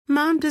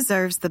Mom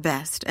deserves the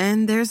best,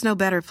 and there's no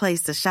better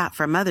place to shop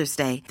for Mother's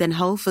Day than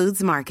Whole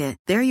Foods Market.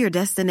 They're your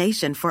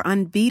destination for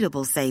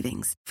unbeatable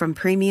savings, from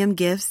premium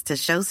gifts to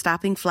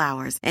show-stopping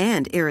flowers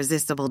and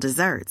irresistible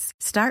desserts.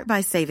 Start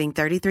by saving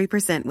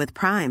 33% with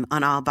Prime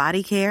on all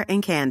body care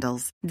and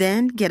candles.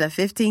 Then get a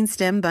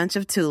 15-stem bunch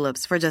of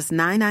tulips for just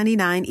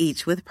 $9.99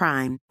 each with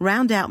Prime.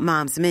 Round out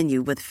Mom's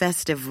menu with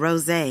festive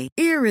rosé,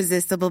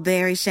 irresistible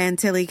berry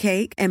chantilly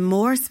cake, and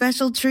more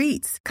special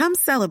treats. Come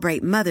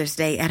celebrate Mother's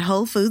Day at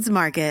Whole Foods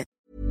Market.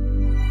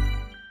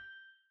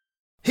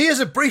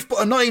 Here's a brief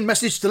but annoying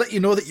message to let you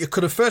know that you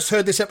could have first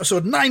heard this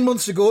episode 9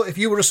 months ago if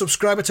you were a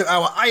subscriber to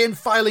our Iron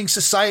Filing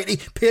Society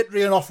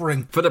Patreon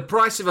offering. For the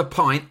price of a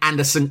pint and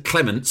a St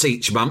Clement's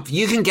each month,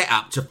 you can get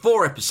up to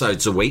 4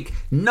 episodes a week,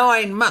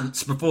 9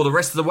 months before the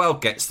rest of the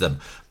world gets them.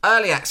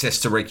 Early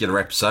access to regular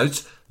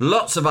episodes,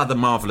 lots of other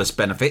marvellous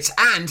benefits,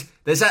 and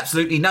there's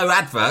absolutely no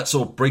adverts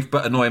or brief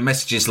but annoying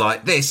messages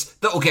like this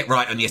that will get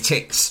right on your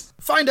tits.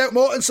 Find out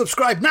more and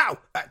subscribe now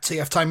at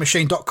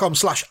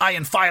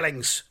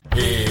tftimemachine.com/ironfilings.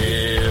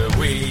 Here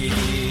we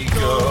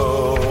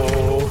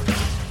go.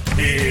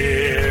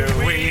 Here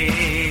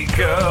we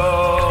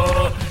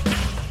go.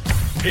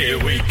 Here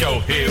we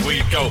go. Here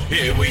we go.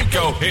 Here we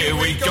go. Here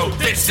we go.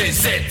 This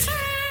is it.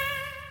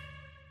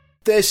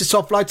 This is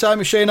Top Flight Time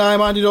Machine.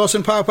 I'm Andy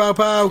Dawson. Pow, pow,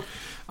 pow.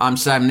 I'm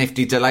Sam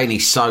Nifty Delaney.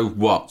 So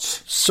what?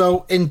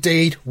 So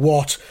indeed,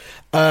 what?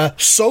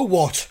 So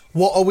what?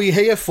 What are we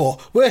here for?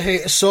 We're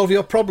here to solve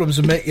your problems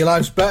and make your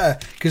lives better,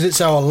 because it's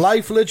our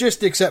life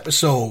logistics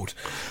episode.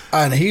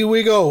 And here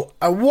we go.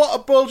 And what a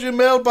bulging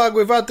mailbag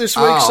we've had this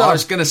week, Sam. I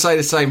was going to say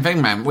the same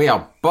thing, man. We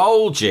are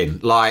bulging.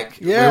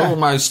 We're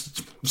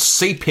almost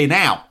seeping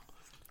out.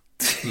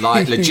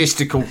 Like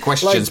logistical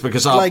questions,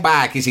 because our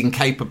bag is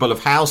incapable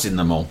of housing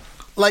them all.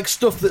 Like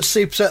stuff that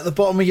seeps out the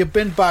bottom of your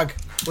bin bag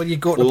when you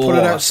go to put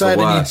it outside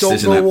and you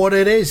don't know what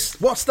it is.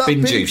 What's that?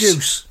 Bin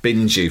juice?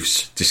 Bin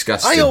juice.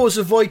 Disgusting. I always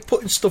avoid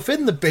putting stuff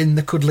in the bin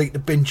that could lead to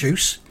bin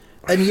juice,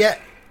 and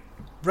yet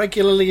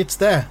regularly it's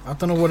there. I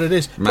don't know what it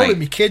is. Mate, probably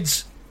me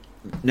kids.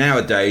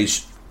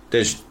 Nowadays,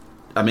 there's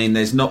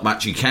not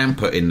much you can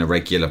put in the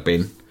regular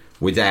bin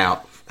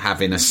without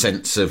having a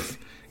sense of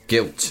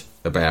guilt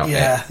about it.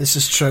 Yeah, this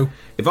is true.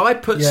 If I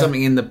put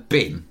something in the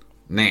bin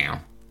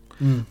now,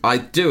 I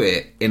do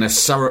it in a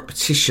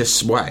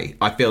surreptitious way.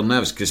 I feel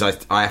nervous because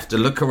I have to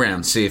look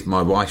around, see if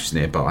my wife's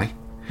nearby,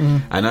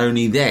 and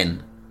only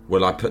then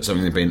will I put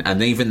something in the bin.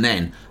 And even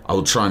then, I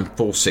will try and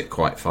force it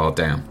quite far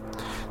down.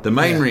 The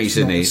main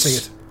reason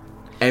is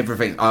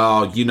everything.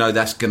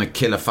 That's going to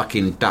kill a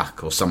fucking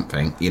duck or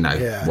something.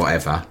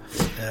 Whatever.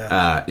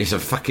 Yeah. It's a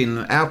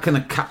fucking. How can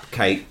the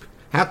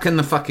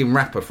fucking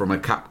wrapper from a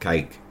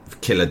cupcake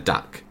kill a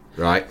duck?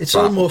 Right. It's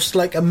almost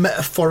like a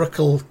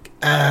metaphorical.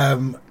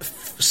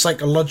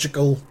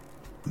 Psychological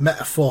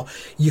metaphor.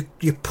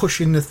 You're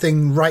pushing the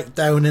thing right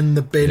down in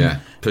the bin,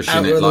 pushing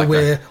out of the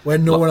way where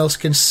no one else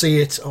can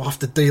see it or have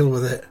to deal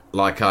with it.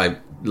 Like I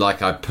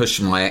push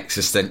my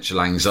existential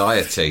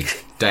anxiety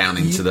down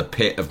into the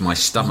pit of my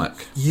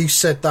stomach. You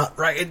said that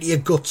right into your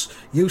guts.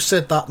 You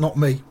said that, not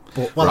me.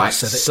 But I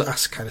said it.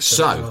 That's kind of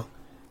said it as well.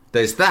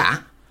 There's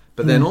that.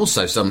 But then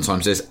also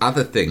sometimes there's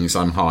other things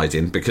I'm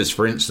hiding because,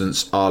 for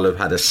instance, I'll have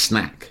had a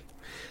snack.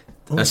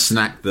 A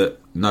snack that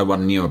no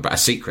one knew about, a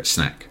secret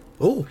snack.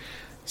 Oh,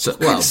 so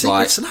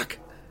secret snack?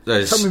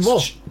 Tell me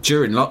more.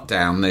 During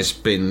lockdown, there's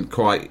been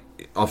quite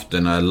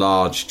often a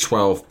large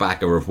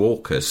 12-bagger of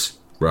Walkers,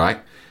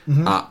 right,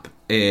 up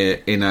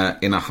in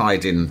a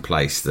hiding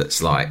place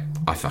that's like,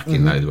 I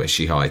fucking know where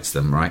she hides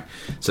them, right?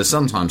 So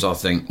sometimes I'll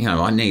think,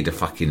 I need a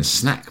fucking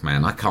snack,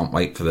 man. I can't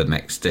wait for the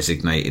next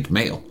designated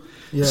meal.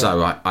 Yeah.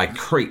 So I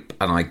creep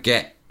and I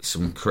get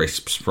some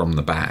crisps from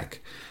the bag.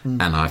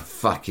 And I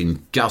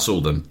fucking guzzle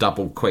them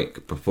double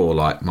quick before,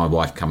 my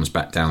wife comes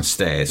back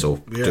downstairs or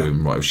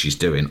doing whatever she's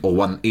doing.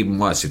 Or even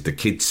worse, if the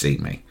kids see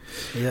me.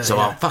 Yeah, so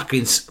what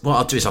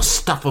I'll do is I'll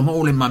stuff them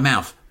all in my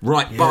mouth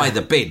right by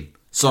the bin,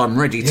 so I'm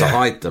ready to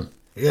hide them.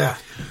 Yeah.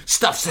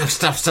 Stuff.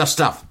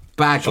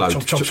 Bag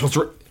load.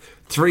 Chop.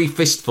 3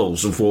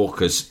 fistfuls of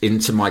Walkers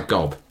into my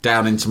gob,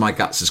 down into my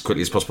guts as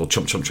quickly as possible.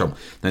 Chomp.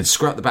 Then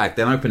screw up the bag,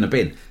 then open the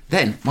bin.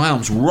 Then my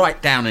arm's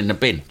right down in the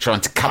bin, trying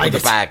to cover the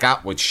bag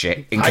up with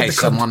shit in case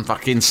someone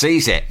fucking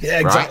sees it. Yeah,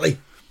 exactly. Right?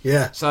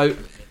 Yeah. So,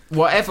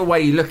 whatever way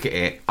you look at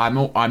it,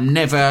 I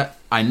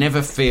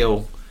never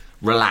feel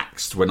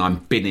relaxed when I'm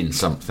binning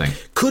something.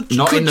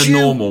 Not in the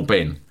normal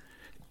bin.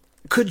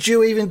 Could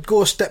you even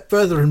go a step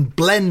further and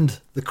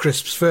blend the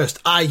crisps first,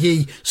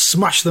 i.e.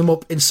 smash them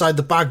up inside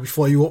the bag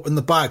before you open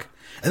the bag?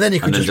 And then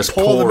you could just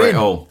pour them in.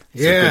 All.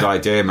 It's a good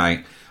idea,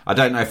 mate. I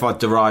don't know if I'd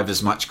derive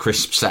as much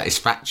crisp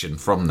satisfaction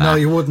from that. No,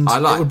 you wouldn't. I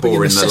like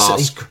pouring the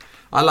last.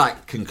 I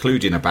like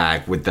concluding a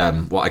bag with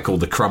what I call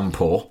the crumb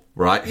pour.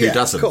 Right? Who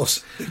doesn't? Of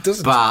course, who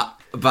doesn't?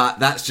 But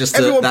that's just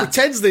everyone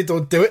pretends they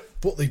don't do it,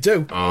 but they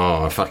do.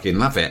 Oh, I fucking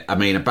love it. I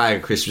mean, a bag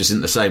of crisps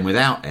isn't the same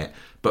without it.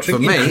 But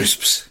Drinking for me,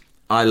 crisps.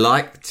 I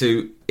like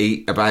to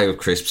eat a bag of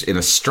crisps in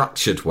a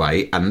structured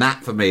way, and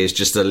that for me is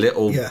just a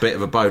little bit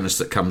of a bonus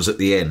that comes at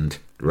the end.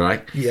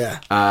 right? Yeah.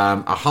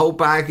 A whole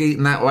bag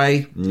eaten that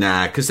way,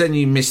 nah, because then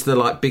you miss the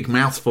like big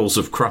mouthfuls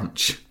of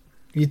crunch.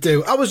 You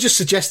do. I was just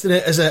suggesting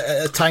it as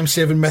a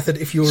time-saving method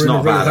if you were It's in a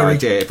not a real bad hurry.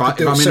 idea. If I'm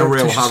in a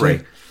real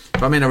hurry.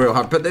 If I'm in a real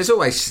hurry. But there's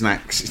always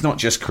snacks. It's not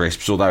just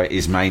crisps, although it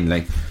is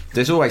mainly.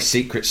 There's always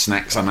secret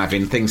snacks I'm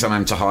having, things I'm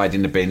having to hide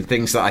in the bin,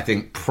 things that I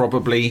think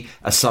probably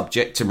are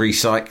subject to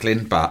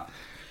recycling, but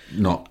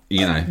not,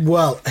 you know.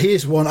 Well,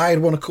 here's one. I had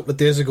one a couple of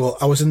days ago.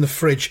 I was in the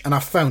fridge and I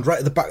found right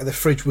at the back of the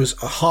fridge was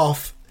a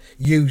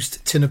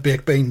half-used tin of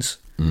baked beans.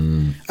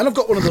 And I've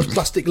got one of those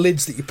plastic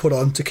lids that you put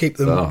on to keep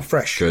them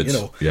fresh, good. you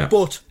know. Yeah.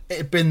 But it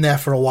had been there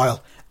for a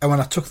while. And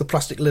when I took the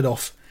plastic lid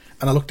off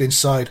and I looked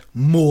inside,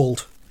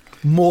 mould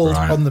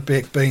Right. on the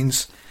baked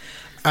beans.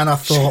 And I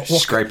thought,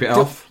 Scrape it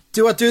off.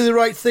 Do I do the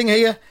right thing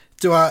here?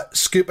 Do I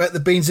scoop out the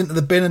beans into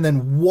the bin and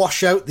then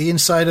wash out the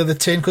inside of the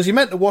tin? Because you're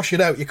meant to wash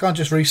it out. You can't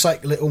just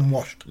recycle it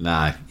unwashed.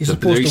 No. You're The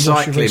supposed to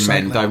wash your recycling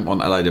men recycling. don't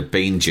want a load of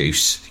bean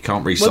juice. You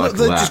can't recycle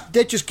Well, that.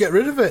 they just get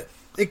rid of it.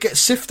 It gets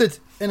sifted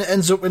and it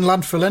ends up in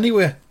landfill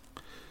anyway.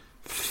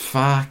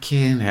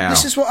 Fucking hell.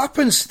 This is what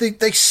happens. They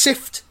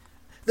sift.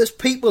 There's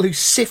people who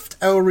sift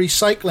our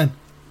recycling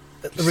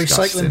at the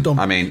Disgusting. recycling dump.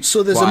 I mean,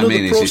 so there's what another I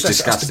mean process is it's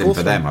that has to disgusting go for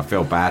through. them. I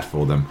feel bad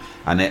for them,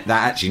 and that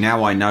actually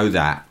now I know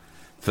that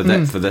for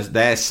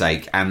their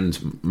sake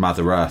and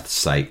Mother Earth's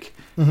sake,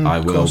 I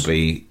will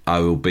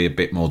be a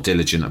bit more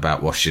diligent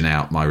about washing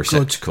out my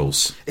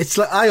receptacles. It's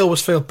like I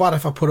always feel bad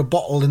if I put a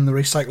bottle in the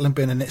recycling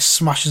bin and it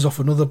smashes off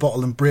another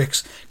bottle and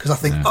breaks because I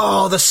think,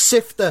 oh, the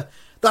sifter.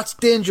 That's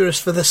dangerous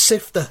for the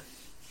sifter.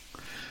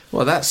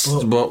 Well, that's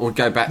what would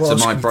go back what to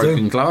else my can you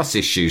broken do? glass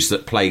issues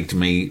that plagued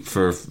me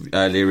for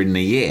earlier in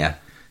the year,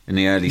 in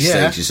the early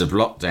stages of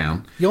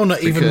lockdown. You're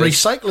not even because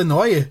recycling, though,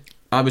 are you?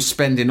 I was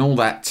spending all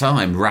that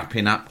time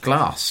wrapping up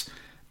glass.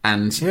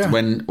 And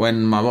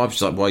when my wife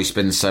was like, why are you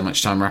spending so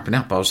much time wrapping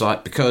up? I was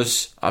like,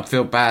 because I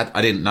feel bad.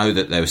 I didn't know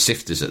that there were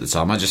sifters at the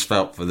time. I just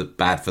felt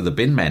bad for the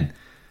bin men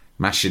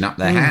mashing up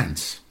their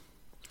hands.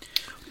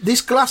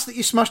 This glass that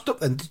you smashed up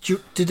then,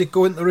 did it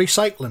go into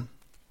recycling?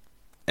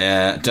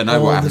 Don't know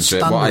Oh, what happened the to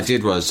it. What I standard.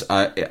 did was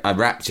I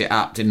wrapped it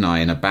up, didn't I,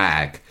 in a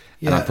bag,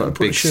 and I Yeah, put a put a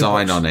big shoebox.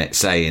 sign on it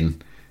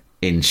saying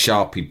in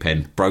Sharpie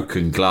pen,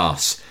 broken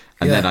glass.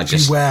 And Yeah, then I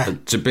just, beware.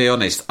 to be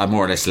honest, I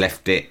more or less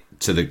left it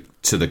to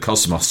the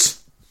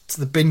cosmos. To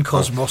the bin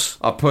cosmos.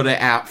 I put it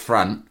out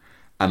front,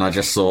 and I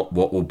just thought,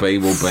 what will be,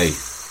 will be.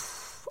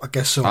 I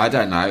guess so. I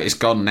don't know. It's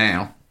gone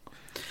now.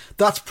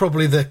 That's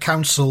probably the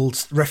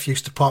council's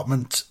refuse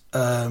department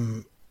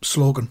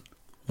slogan.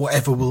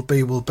 Whatever will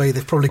be, will be.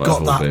 They've probably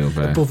got Whatever that will be,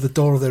 will be. above the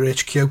door of their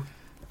HQ.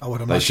 I would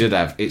They imagine. should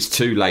have. It's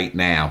too late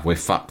now. We're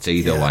fucked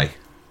either Yeah. way.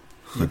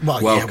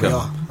 Well, Welcome yeah, we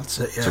are. That's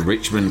it, yeah. to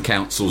Richmond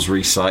Council's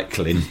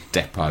recycling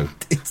depot.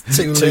 It's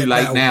too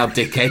late now,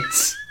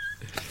 dickheads.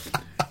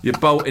 You're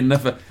bolting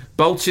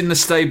the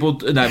stable.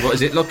 No, what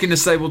is it? Locking the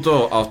stable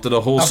door after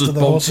the horse After has the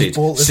horse has bolted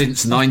bolted.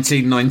 since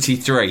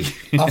 1993.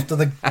 After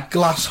the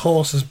glass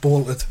horse has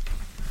bolted.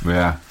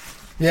 Yeah.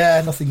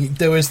 Yeah, nothing you can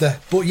do, is there?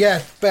 But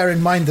yeah, bear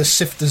in mind the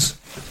sifters.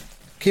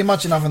 Can you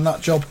imagine having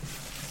that job?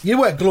 You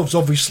wear gloves,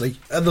 obviously,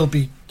 and they'll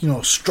be,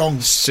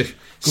 strong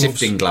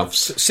Sifting gloves.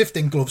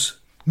 sifting gloves.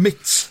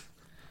 Mitts.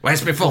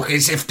 Where's my fucking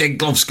sifting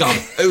gloves gone?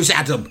 Who's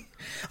had them?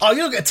 Oh,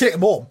 you're not going to take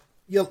them home.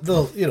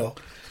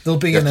 They'll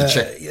be You in have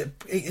to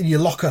in your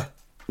locker.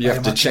 You I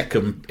have to imagine. check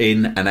them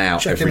in and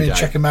out Check them every in, day.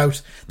 check them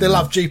out. They'll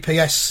have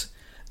GPS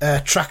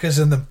trackers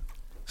in them.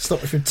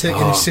 Stop you from taking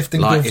your sifting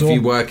like gloves if you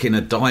home. work in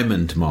a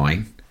diamond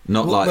mine,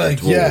 not Well,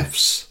 like the yeah.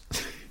 dwarves.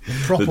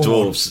 Proper The one.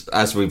 dwarves,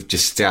 as we've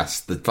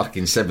discussed, the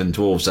fucking 7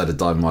 dwarves had a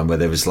diamond mine where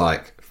there was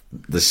like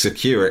the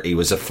security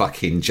was a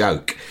fucking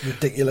joke.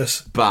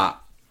 Ridiculous. But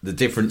the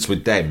difference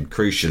with them,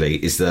 crucially,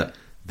 is that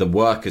the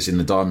workers in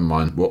the diamond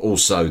mine were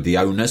also the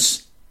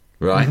owners,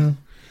 right?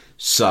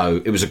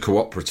 So it was a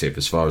cooperative,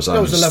 as far as I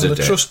There was a understood level of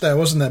it. trust there,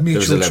 wasn't there? There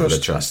was Mutual a level trust.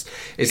 of trust.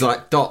 It's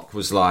like Doc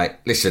was like,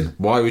 listen,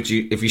 why would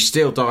you, if you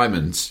steal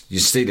diamonds, you're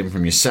stealing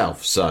from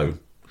yourself, so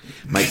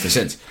makes no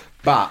sense.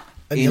 But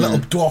And your little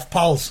dwarf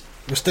pals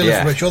were stealing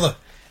Yeah. from each other.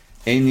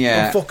 in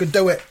Don't fucking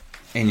do it.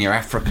 your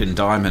African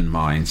diamond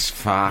mines,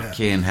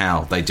 fucking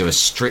hell, they do a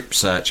strip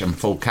search and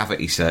full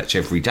cavity search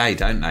every day,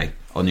 don't they?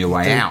 On your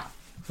way do. out.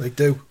 They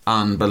do.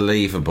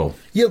 Unbelievable.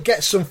 You'll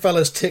get some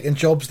fellas taking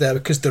jobs there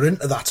because they're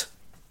into that.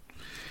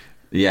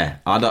 Yeah,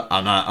 I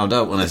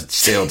don't want to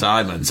steal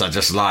diamonds. I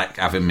just like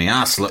having my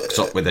ass looked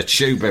up with a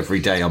tube every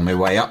day on my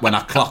way up when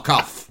I clock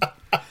off.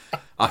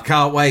 I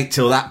can't wait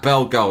till that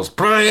bell goes.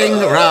 Bring,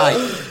 right.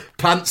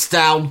 Pants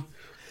down.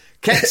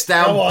 Kets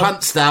down, Come on.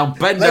 pants down,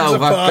 bend Legs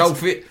over, apart.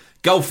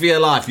 go for your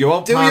life. You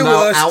won't Do find your out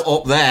worst. out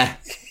up there.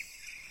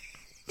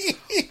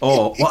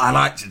 Or what I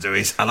like to do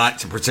is I like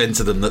to pretend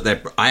to them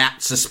that I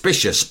act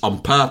suspicious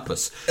on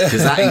purpose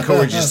because that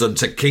encourages them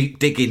to keep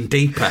digging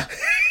deeper.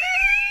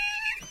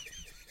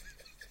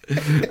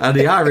 And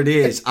the irony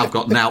is I've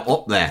got now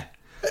up there,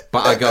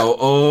 but I go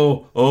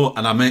oh,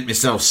 and I make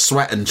myself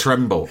sweat and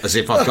tremble as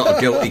if I've got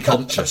a guilty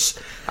conscience.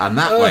 And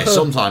that way,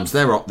 sometimes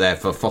they're up there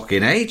for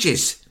fucking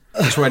ages.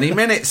 20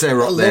 minutes they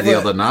were up there the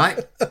other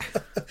night.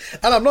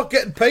 And I'm not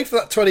getting paid for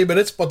that 20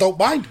 minutes, but don't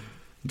mind.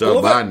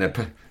 Don't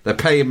mind. They're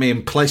paying me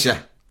in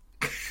pleasure.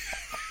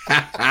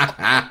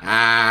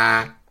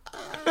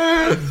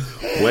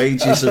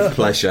 Wages of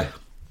pleasure.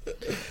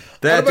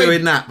 They're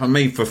doing that for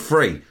me for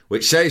free,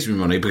 which saves me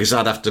money because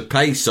I'd have to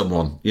pay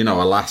someone, a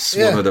lass,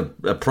 one of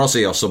a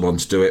prosy or someone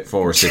to do it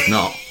for us if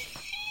not.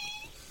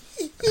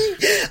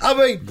 I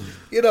mean,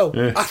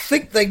 I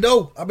think they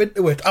know I'm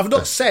into it. I've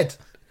not said,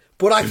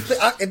 but I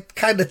can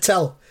kind of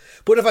tell.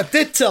 But if I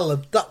did tell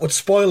them, that would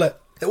spoil it.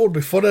 It wouldn't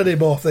be fun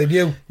anymore if they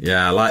knew.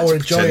 Yeah, I like to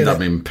pretend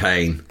I'm in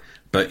pain.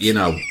 But,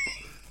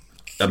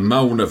 a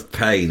moan of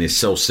pain is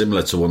so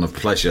similar to one of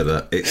pleasure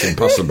that it's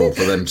impossible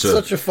for them to...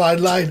 Such a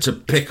fine line. ...to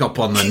pick up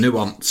on the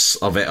nuance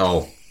of it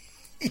all.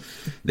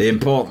 The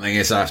important thing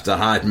is I have to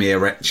hide my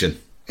erection.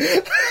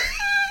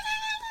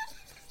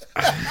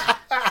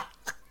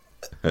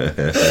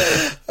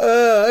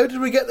 How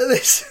did we get to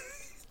this?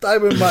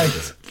 Diamond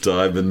Mines.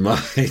 Diamond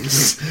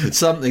Mines.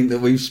 Something that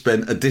we've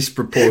spent a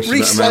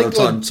disproportionate amount of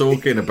time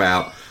talking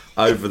about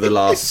over the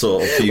last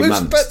sort of few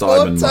months.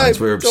 Diamond Mines.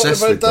 We're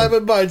obsessed with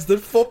Diamond Mines than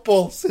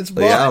football since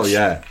March. Oh,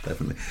 yeah,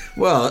 definitely.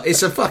 Well,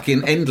 it's a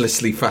fucking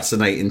endlessly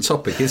fascinating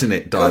topic, isn't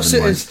it, Diamond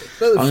Mines?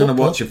 I'm going to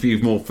watch a few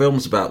more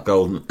films about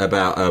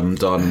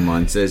Diamond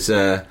Mines. There's,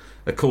 of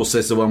course,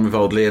 there's the one with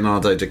old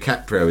Leonardo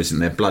DiCaprio, isn't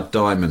there? Blood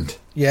Diamond.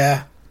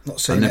 Yeah, not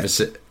seen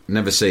it.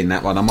 Never seen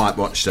that one. I might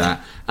watch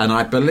that. And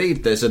I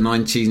believe there's a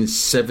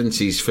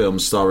 1970s film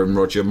starring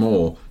Roger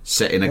Moore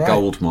set in a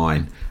gold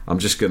mine. I'm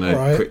just going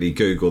to quickly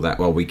Google that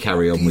while we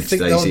carry on with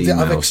today's emails. Do you think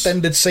have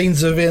extended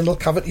scenes of anal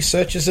cavity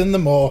searches in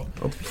them, or...?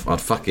 I'd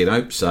fucking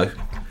hope so.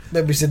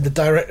 Maybe it's in the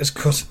director's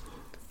cut.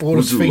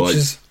 Bonus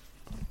features.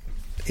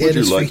 Would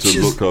you like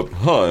to look up...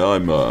 Hi,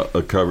 I'm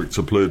a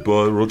character played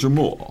by Roger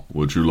Moore.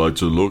 Would you like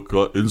to look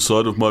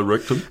inside of my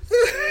rectum?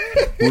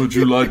 Would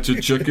you like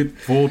to check it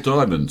for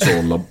diamonds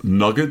or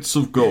nuggets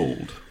of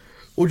gold?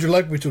 Would you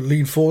like me to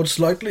lean forward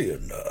slightly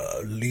and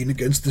lean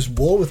against this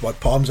wall with my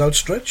palms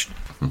outstretched?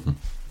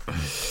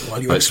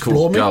 While you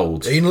explore me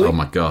Gold. anally? Oh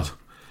my god.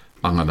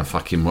 I'm going to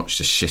fucking watch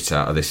the shit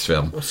out of this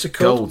film. What's it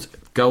called?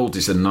 Gold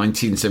is a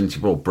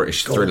 1974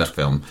 British thriller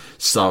film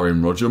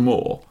starring Roger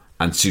Moore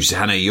and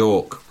Susanna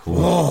York.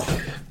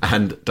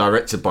 And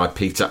directed by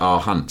Peter R.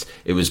 Hunt.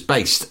 It was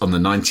based on the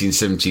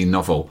 1917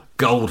 novel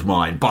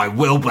Goldmine by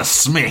Wilbur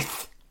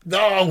Smith.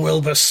 Oh,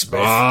 Wilbur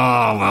Smith.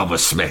 Oh, Wilbur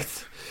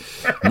Smith.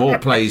 Moore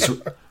plays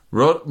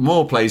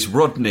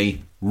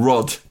Rodney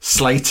Rod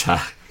Slater.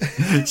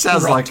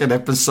 Sounds like an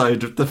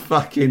episode of the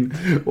fucking,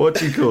 what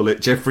do you call it,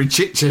 Jeffrey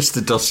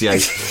Chichester dossier.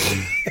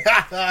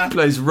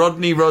 Plays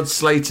Rodney Rod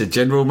Slater,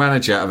 general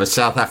manager of a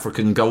South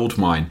African gold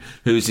mine,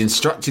 who is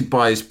instructed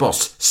by his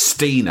boss,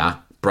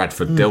 Steena,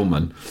 Bradford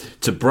Dillman,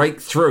 to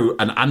break through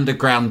an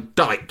underground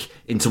dike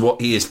into what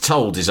he is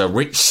told is a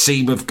rich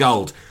seam of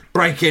gold.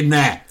 Break in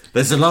there.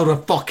 There's a load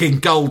of fucking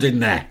gold in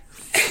there.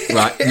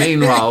 Right.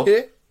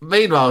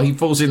 Meanwhile, he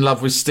falls in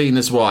love with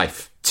Steena's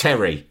wife,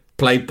 Terry,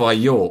 played by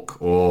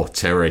York. Oh,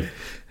 Terry.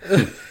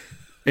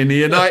 In the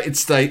United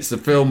States, the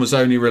film was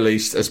only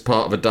released as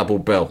part of a double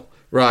bill.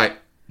 Right.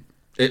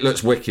 It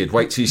looks wicked.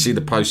 Wait till you see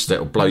the poster.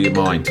 It'll blow your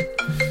mind.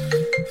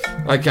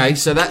 Okay,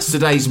 so that's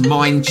today's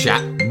Mind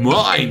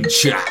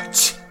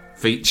Chat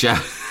feature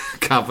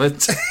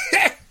covered.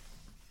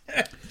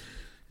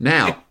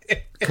 Now,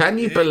 can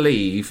you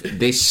believe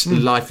this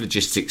Life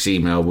Logistics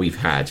email we've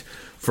had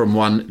from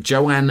one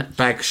Joanne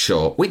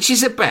Bagshaw, which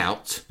is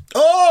about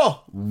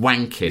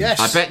wanking? Yes.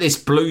 I bet this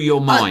blew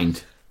your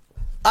mind.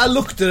 I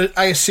looked at it,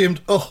 I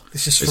assumed,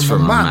 this is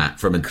from a man.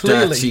 From a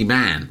Clearly. dirty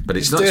man, but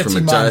it's not from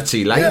a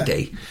dirty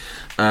lady.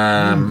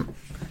 Yeah.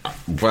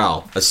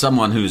 Well, as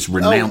someone who's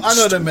renounced...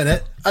 hang on a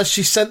minute. As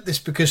she sent this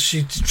because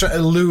she's trying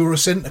to lure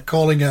us into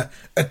calling her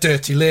a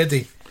dirty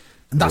lady.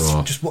 And that's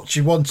just what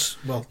she wants.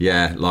 Well,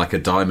 yeah, like a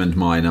diamond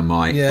miner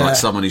might. Yeah. Like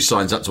someone who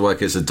signs up to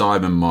work as a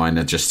diamond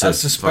miner just to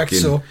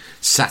fucking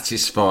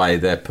satisfy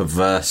their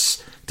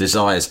perverse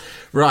desires.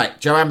 Right,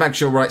 Joanne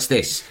Bagshaw writes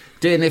this.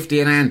 Dear Nifty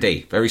and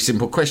Andy, very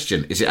simple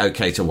question. Is it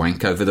okay to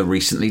wank over the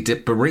recently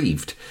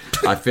bereaved?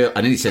 I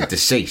nearly said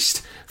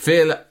deceased.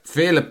 Feel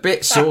a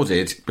bit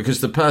sordid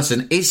because the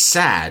person is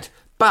sad,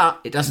 but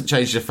it doesn't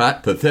change the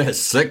fact that they're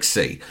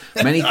sexy.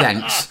 Many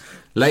thanks.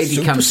 Lady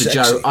Super comes to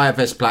sexy. Joe,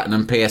 IFS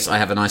Platinum, PS, I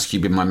have an ice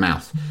cube in my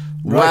mouth.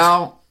 Right.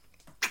 Well,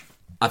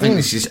 I think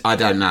this is, I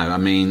don't know. I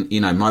mean,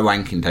 my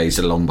wanking days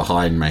are long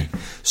behind me.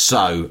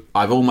 So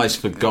I've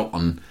almost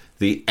forgotten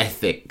the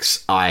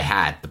ethics I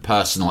had, the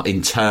personal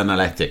internal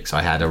ethics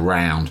I had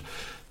around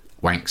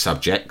wank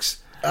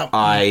subjects.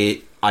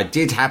 I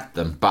did have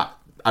them, but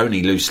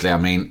only loosely. I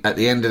mean, at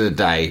the end of the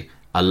day,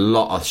 a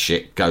lot of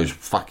shit goes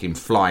fucking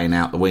flying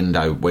out the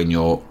window when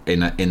you're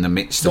in the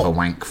midst of a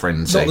wank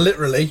frenzy. Not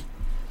literally.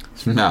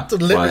 No,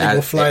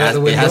 will fly out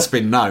the window. It has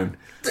been known.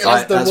 It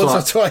has done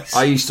once or twice.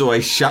 I used to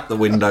always shut the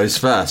windows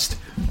first.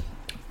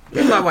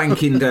 In my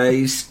wanking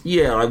days,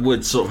 I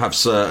would sort of have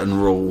certain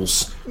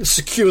rules.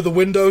 Secure the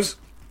windows.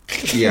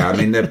 Yeah, I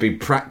mean, there'd be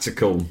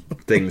practical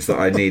things that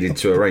I needed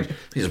to arrange.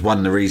 This is one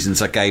of the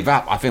reasons I gave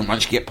up. I think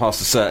once you get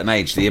past a certain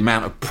age, the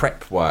amount of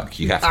prep work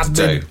you have to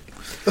do.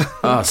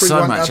 Oh,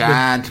 so much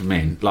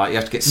admin. Like, you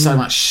have to get so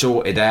much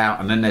sorted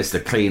out, and then there's the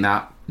clean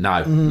up.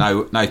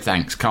 No,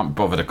 thanks. Can't be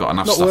bothered. I've got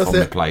enough stuff on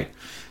my plate.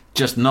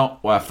 Just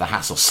not worth the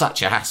hassle.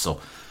 Such a hassle.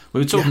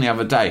 We were talking the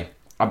other day.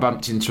 I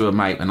bumped into a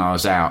mate when I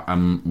was out,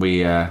 and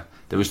there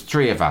was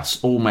 3 of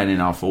us, all men in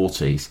our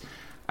 40s,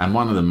 and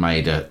one of them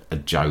made a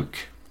joke.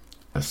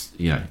 A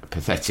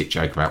pathetic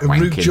joke about wanking.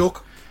 A rude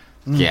joke?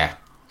 Yeah.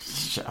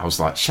 I was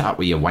like, shut up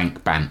with your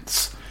wank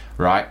bants,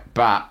 right?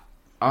 But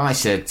I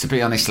said, to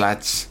be honest,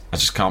 lads, I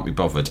just can't be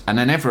bothered. And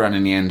then everyone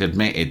in the end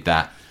admitted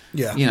that,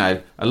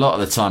 a lot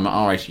of the time at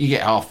our age, you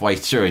get halfway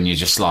through and you're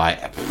just like...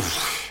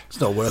 It's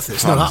not worth it.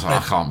 It's not happening.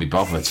 I can't be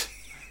bothered.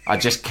 I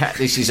just can't.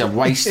 This is a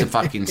waste of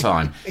fucking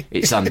time.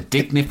 It's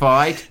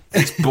undignified.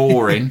 It's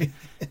boring.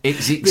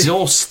 It's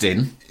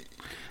exhausting.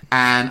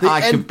 And the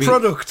end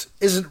product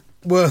isn't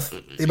worth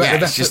the amount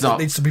of effort that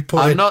needs to be put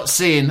in. I'm not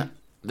seeing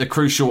the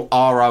crucial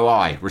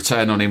ROI,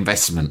 return on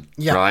investment,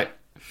 right?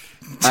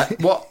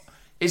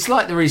 It's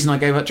like the reason I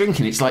gave up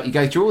drinking. It's like you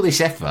go through all this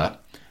effort,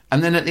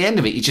 and then at the end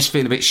of it, you just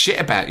feel a bit shit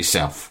about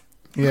yourself.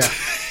 Yeah.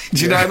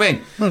 Do you know what I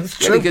mean? Well,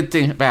 the only good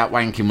thing about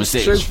wanking was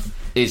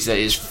that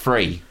it's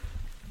free.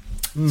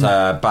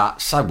 But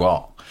so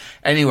what?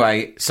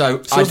 Anyway,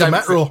 so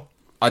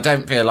I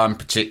don't feel I'm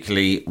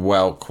particularly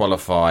well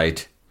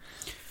qualified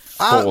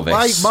for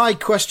this. My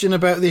question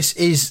about this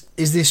is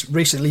this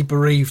recently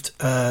bereaved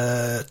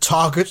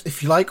target,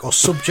 if you like, or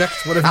subject,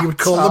 whatever you would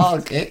call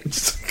them?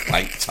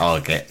 Like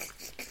target.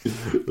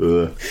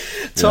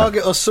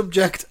 Target or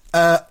subject,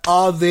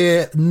 are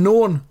they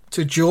known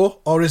to Joe,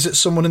 or is it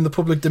someone in the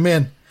public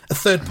domain? A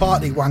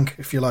third-party wank,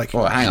 if you like.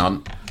 Well, hang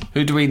on.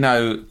 Who do we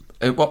know?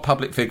 What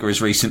public figure has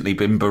recently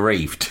been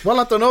bereaved? Well,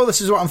 I don't know.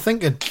 This is what I'm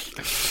thinking.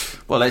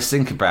 Well, let's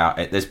think about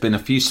it. There's been a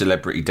few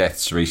celebrity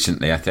deaths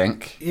recently, I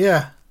think.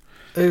 Yeah.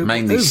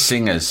 Mainly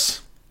singers.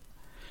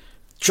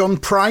 John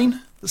Prine,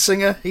 the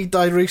singer, he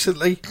died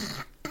recently.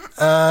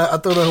 I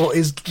don't know what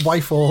his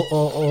wife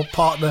or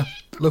partner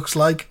looks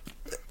like.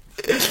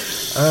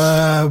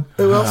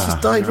 Who else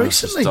has died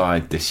recently?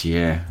 Died this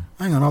year.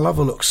 Hang on, I'll have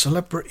a look.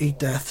 Celebrity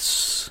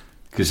deaths.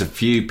 Because a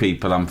few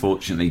people,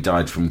 unfortunately,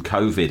 died from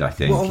COVID, I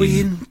think. What are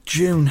we in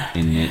June?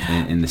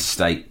 In the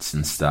States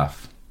and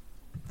stuff.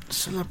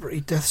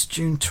 Celebrity deaths,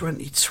 June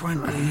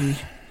 2020.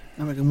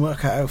 Now we can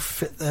work out how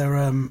fit their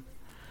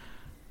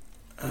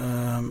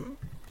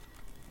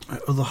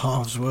other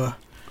halves were.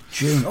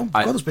 June. Oh,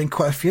 God, there's been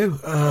quite a few.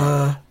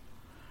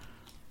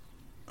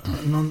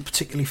 Non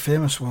particularly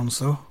famous ones,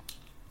 though.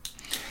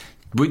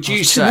 Would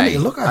you say...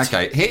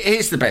 Okay,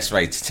 here's the best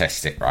way to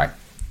test it, right?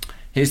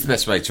 Here's the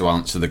best way to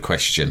answer the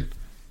question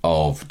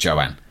of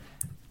Joanne.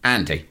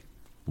 Andy,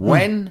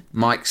 when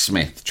Mike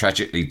Smith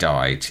tragically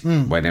died,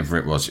 whenever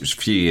it was a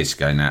few years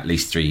ago now, at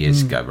least 3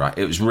 years ago, right?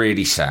 It was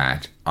really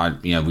sad.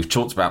 We've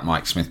talked about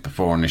Mike Smith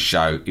before on the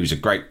show. He was a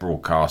great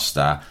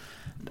broadcaster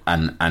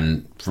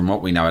and from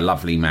what we know, a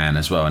lovely man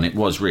as well. And it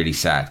was really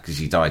sad because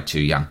he died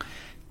too young.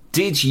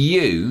 Did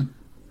you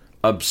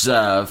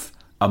observe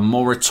a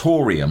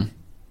moratorium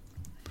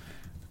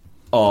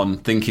on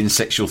thinking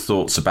sexual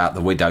thoughts about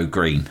the widow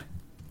Green?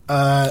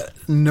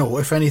 No,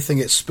 if anything,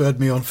 it spurred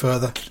me on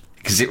further.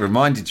 Because it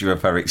reminded you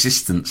of her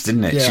existence,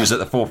 didn't it? Yeah. She was at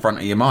the forefront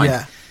of your mind.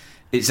 Yeah.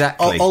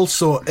 Exactly.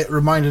 Also, it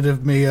reminded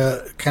of me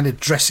kind of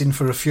dressing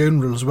for a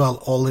funeral as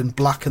well, all in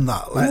black and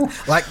that.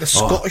 Like the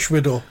Scottish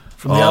widow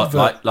from the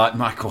advert. Like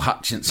Michael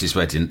Hutchins's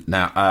wedding.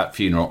 Now,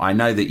 funeral. I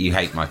know that you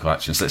hate Michael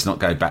Hutchins. Let's not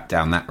go back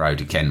down that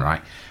road again,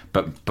 right?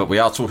 But we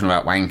are talking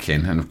about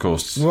wanking, and of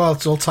course... Well,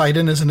 it's all tied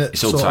in, isn't it?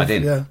 It's all tied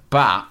in. Yeah.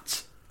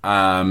 But...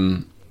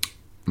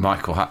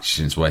 Michael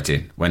Hutchins'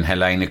 wedding, when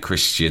Helena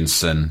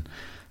Christensen,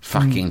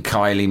 fucking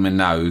Kylie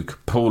Minogue,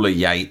 Paula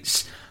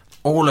Yates,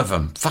 all of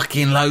them,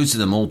 fucking loads of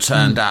them, all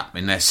turned up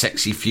in their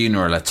sexy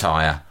funeral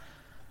attire.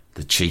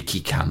 The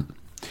cheeky cunt.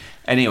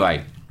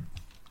 Anyway,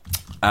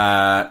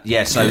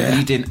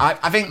 you didn't.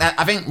 I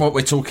think what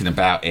we're talking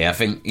about here, I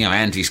think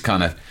Andy's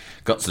kind of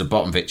got to the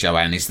bottom of it,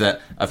 Joanne, is that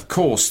of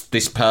course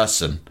this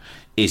person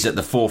is at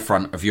the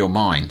forefront of your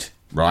mind,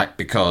 right?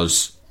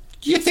 Because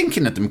you're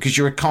thinking of them because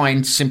you're a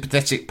kind,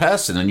 sympathetic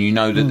person and you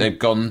know that they've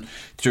gone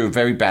through a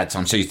very bad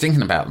time. So you're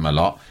thinking about them a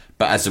lot.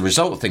 But as a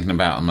result of thinking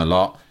about them a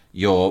lot,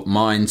 your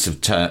minds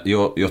have turned,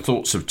 your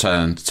thoughts have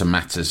turned to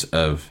matters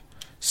of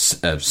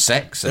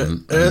sex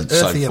and earthier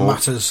so forth.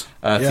 matters.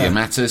 Earthier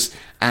matters.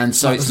 And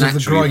so it's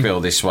natural you feel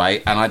this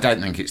way. And I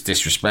don't think it's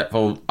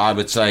disrespectful. I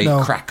would say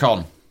crack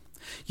on.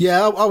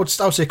 Yeah, I would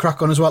say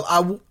crack on as well.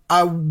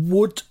 I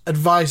would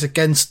advise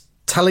against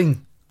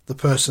telling the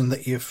person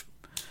that you've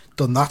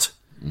done that.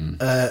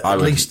 I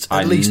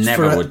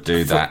never would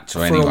do that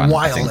to anyone. For a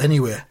while,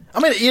 anyway.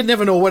 I mean, you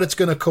never know when it's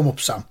going to come up,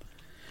 Sam.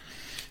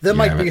 There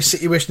might be a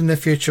situation in the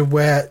future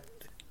where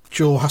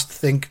Joe has to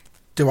think,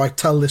 do I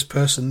tell this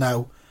person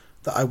now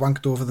that I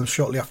wanked over them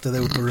shortly after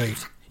they were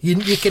bereaved? You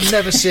can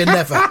never say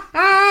never.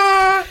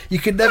 You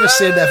can never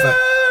say never.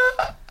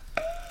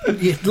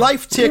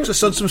 Life takes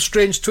us on some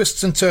strange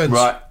twists and turns.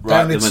 Write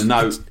them a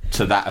note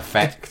to that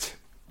effect.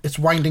 It's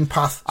winding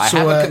path. I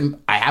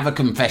have a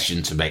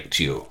confession to make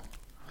to you.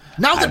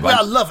 Now that we're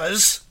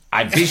lovers...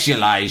 I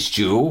visualised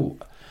you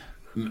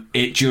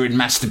during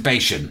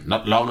masturbation,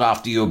 not long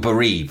after you were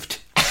bereaved.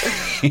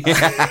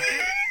 And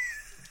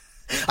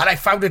I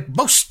found it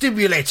most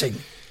stimulating,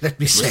 let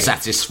me say.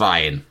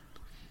 Satisfying.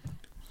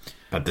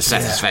 But the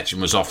satisfaction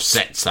was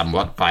offset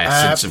somewhat by a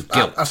sense of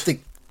guilt. I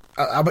think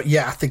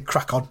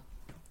crack on,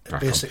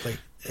 basically,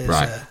 is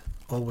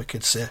all we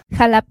could say.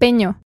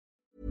 Jalapeño.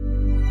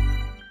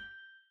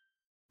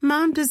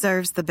 Mom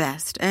deserves the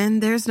best,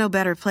 and there's no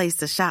better place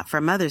to shop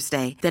for Mother's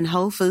Day than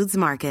Whole Foods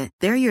Market.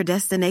 They're your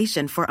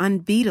destination for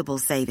unbeatable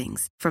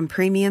savings, from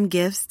premium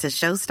gifts to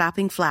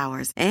show-stopping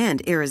flowers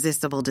and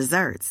irresistible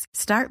desserts.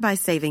 Start by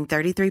saving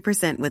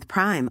 33% with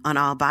Prime on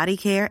all body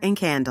care and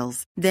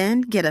candles.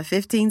 Then get a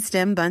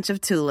 15-stem bunch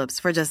of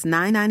tulips for just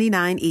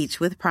 $9.99 each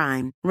with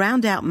Prime.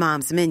 Round out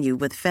Mom's menu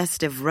with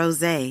festive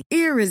rosé,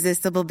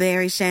 irresistible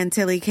berry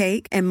chantilly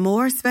cake, and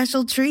more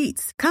special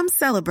treats. Come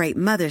celebrate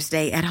Mother's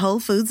Day at Whole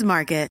Foods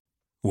Market.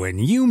 When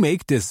you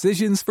make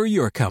decisions for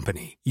your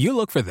company, you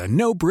look for the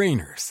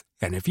no-brainers.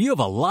 And if you have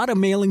a lot of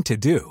mailing to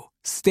do,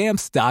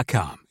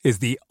 Stamps.com is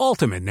the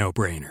ultimate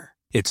no-brainer.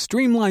 It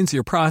streamlines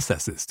your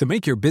processes to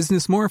make your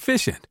business more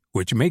efficient,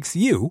 which makes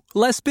you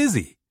less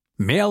busy.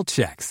 Mail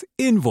checks,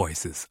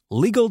 invoices,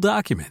 legal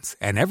documents,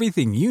 and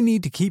everything you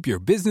need to keep your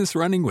business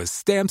running with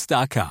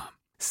Stamps.com.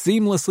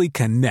 Seamlessly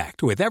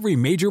connect with every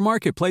major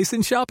marketplace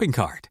and shopping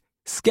cart.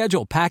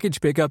 Schedule package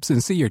pickups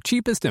and see your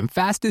cheapest and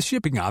fastest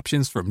shipping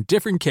options from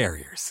different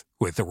carriers,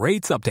 with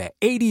rates up to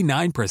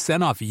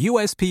 89% off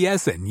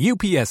USPS and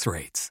UPS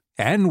rates.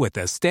 And with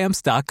the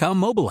Stamps.com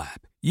mobile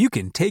app, you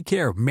can take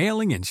care of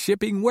mailing and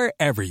shipping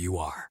wherever you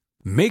are.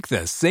 Make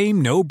the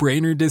same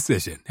no-brainer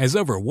decision as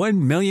over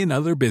 1 million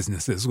other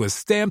businesses with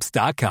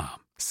Stamps.com.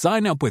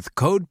 Sign up with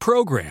code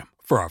PROGRAM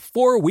for a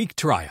 4-week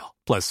trial,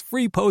 plus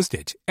free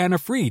postage and a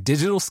free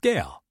digital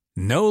scale.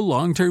 No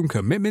long-term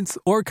commitments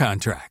or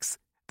contracts.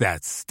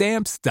 That's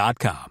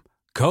Stamps.com.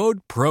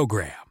 Code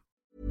PROGRAM.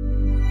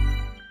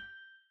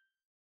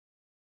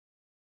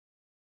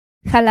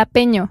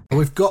 Jalapeño.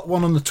 We've got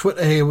one on the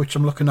Twitter here, which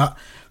I'm looking at,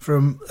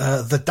 from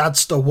the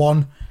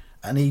Dadster1,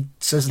 and he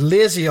says,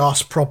 lazy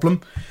arse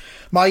problem.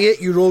 My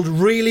 8-year-old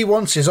really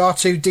wants his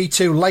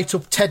R2-D2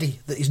 light-up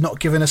teddy that he's not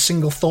given a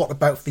single thought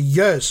about for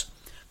years.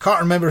 Can't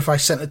remember if I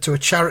sent it to a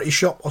charity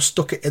shop or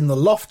stuck it in the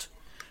loft.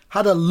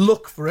 Had a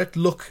look for it,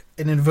 look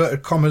in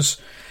inverted commas.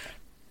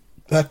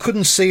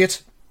 Couldn't see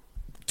it.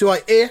 Do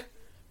I A,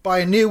 buy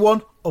a new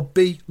one, or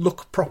B,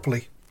 look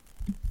properly?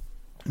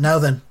 Now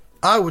then,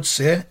 I would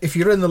say, if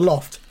you're in the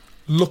loft,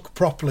 look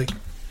properly.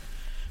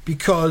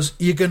 Because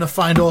you're going to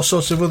find all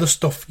sorts of other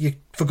stuff you've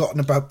forgotten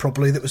about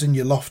probably that was in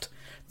your loft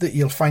that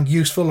you'll find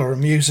useful or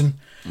amusing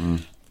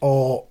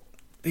or,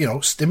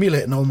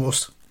 stimulating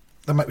almost.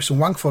 There might be some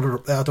wank fodder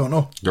up there, I don't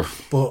know.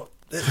 But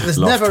there's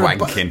loft never...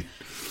 wanking.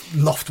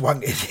 Loft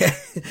wanking, yeah.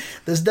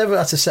 There's never...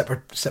 That's a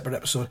separate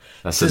episode.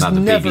 That's another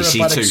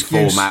BBC Two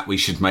format we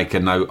should make a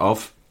note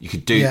of. You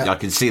could do... Yeah. I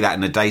can see that in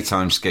the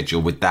daytime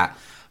schedule with that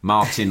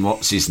Martin,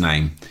 what's his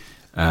name?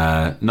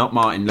 Not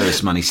Martin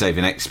Lewis, money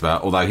saving expert,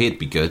 although he'd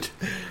be good.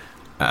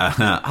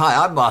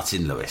 Hi, I'm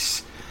Martin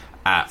Lewis.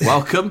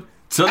 Welcome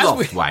to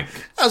Loft Wank.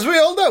 As we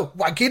all know,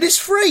 wanking is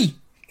free.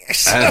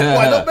 So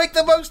why not make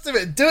the most of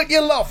it? Do it in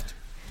your loft.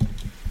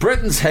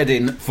 Britain's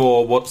heading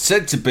for what's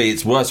said to be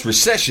its worst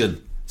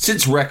recession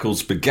since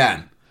records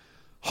began.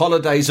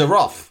 Holidays are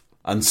off,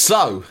 and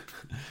so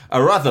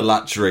are other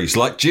luxuries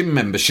like gym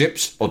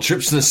memberships or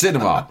trips to the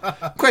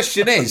cinema.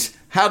 Question is,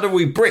 how do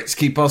we Brits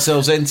keep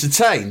ourselves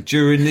entertained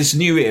during this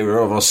new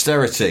era of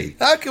austerity?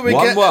 How can we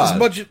get as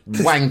much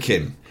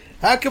wanking?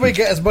 How can we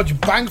get as much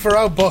bang for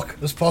our buck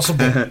as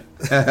possible?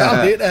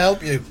 I'm here to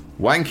help you.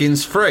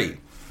 Wanking's free.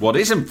 What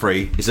isn't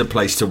free is a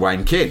place to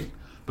wank in.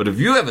 But have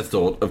you ever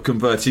thought of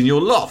converting your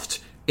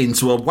loft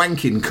into a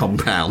wanking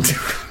compound?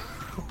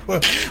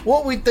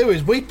 What we do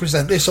is we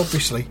present this,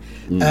 obviously,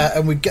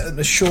 and we get them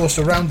to show us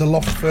around the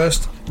loft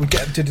first. We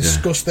get them to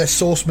discuss their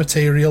source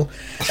material,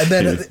 and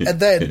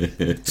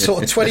then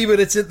sort of 20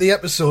 minutes into the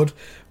episode,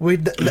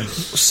 we'd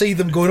see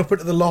them going up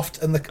into the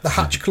loft and the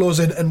hatch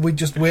closing, and we'd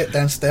just wait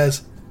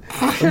downstairs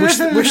and wish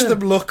them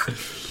luck.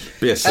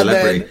 Be a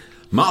celebrity.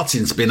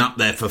 Martin's been up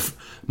there for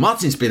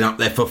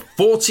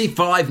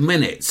 45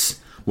 minutes.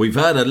 We've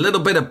heard a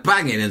little bit of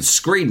banging and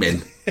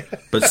screaming,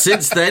 but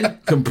since then,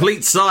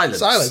 complete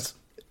silence.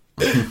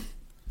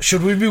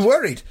 Should we be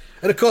worried?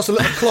 And of course, a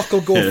little clock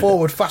will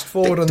go fast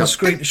forward on the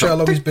screen to show how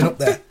long he's been up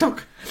there.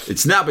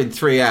 It's now been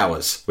 3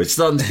 hours. We're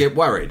starting to get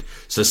worried.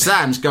 So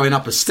Sam's going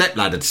up a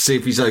stepladder to see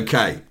if he's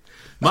okay.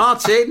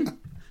 Martin,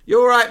 you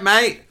all right,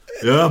 mate?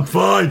 Yeah, I'm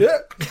fine. Yeah.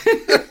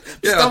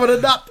 Just having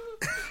a nap.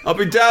 I'll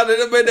be down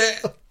in a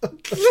minute.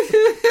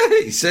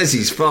 He says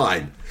he's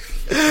fine.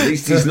 At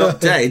least he's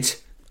not dead.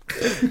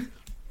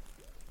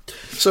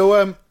 So,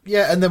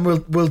 and then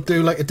we'll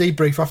do like a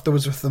debrief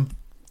afterwards with them,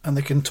 and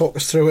they can talk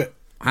us through it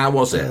How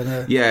was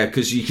it? Yeah,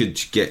 because you could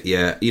get,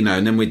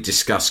 and then we'd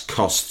discuss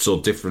costs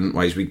or different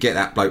ways. We'd get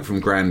that bloke from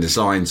Grand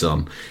Designs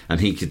on, and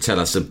he could tell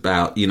us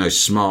about,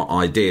 smart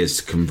ideas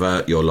to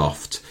convert your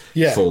loft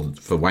for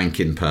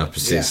wanking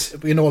purposes. Yeah,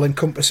 it'd be an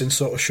all-encompassing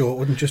sort of show. It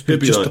wouldn't just be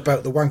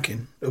about the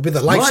wanking. It would be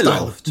the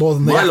lifestyle more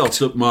than the act. My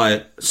loft at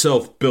my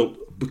self-built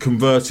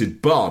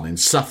converted barn in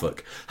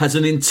Suffolk has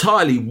an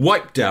entirely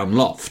wiped-down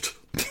loft.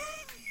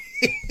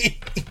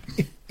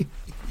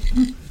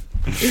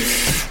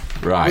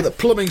 Right. With a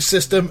plumbing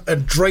system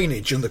and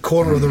drainage in the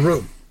corner of the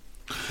room.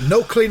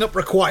 No clean-up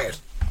required.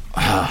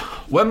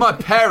 When my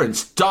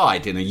parents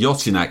died in a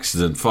yachting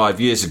accident 5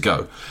 years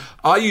ago,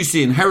 I used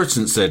the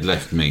inheritance they'd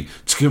left me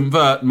to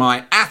convert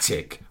my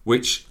attic,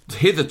 which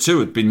hitherto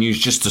had been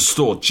used just to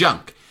store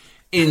junk,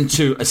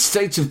 into a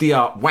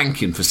state-of-the-art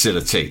wanking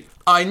facility.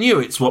 I knew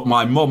it's what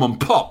my mom and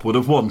pop would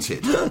have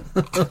wanted.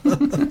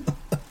 A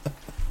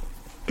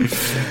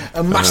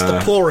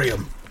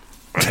mastoporium.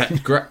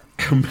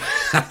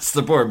 That's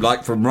the point,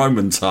 like from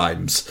Roman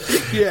times.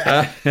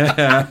 Yeah.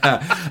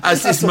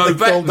 As this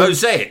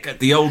mosaic at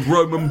the old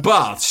Roman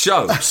bath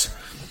shows.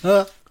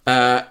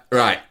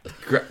 Right.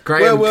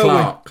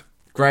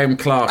 Graham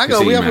Clark. Hang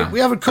on, we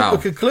haven't come to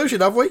a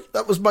conclusion, have we?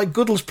 That was Mike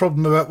Goodall's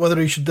problem about whether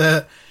he should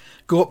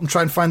go up and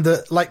try and find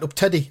the light up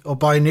teddy or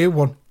buy a new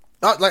one.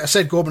 Like I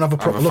said, go up and have a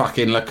proper look.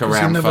 Fucking look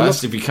around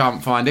first. If you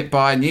can't find it,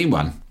 buy a new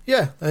one.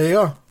 Yeah, there you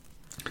are.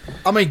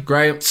 I mean,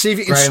 see if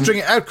you can string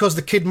it out, because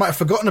the kid might have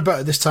forgotten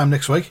about it this time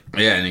next week.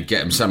 Yeah, and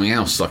get him something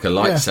else, like a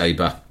lightsaber.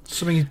 Yeah.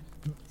 Something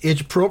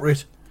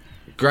age-appropriate.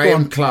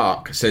 Graham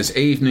Clark says,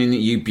 "Evening,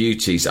 you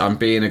beauties. I'm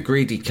being a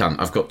greedy cunt.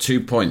 I've got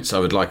 2 points I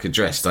would like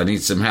addressed. I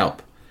need some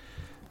help.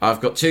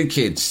 I've got 2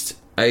 kids.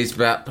 He's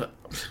about...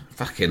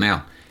 Fucking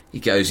hell.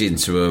 He goes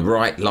into a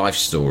right life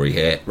story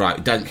here.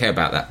 Right, don't care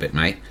about that bit,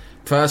 mate.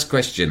 First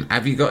question,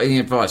 have you got any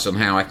advice on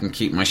how I can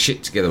keep my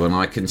shit together when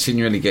I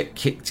continually get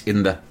kicked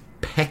in the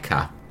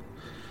pecker,"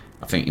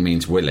 I think he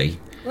means Willie,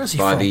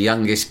 by the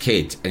youngest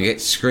kid, and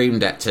get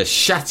screamed at to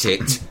shut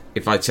it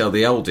if I tell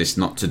the oldest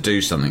not to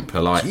do something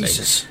politely?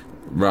 Jesus.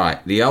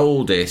 Right, the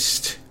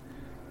oldest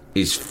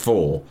is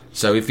 4,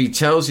 so if he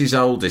tells his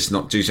oldest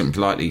not to do something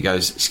politely, he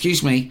goes,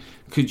 "Excuse me,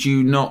 could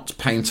you not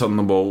paint on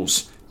the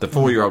walls?" The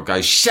 4-year-old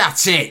goes,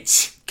 "Shut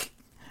it!"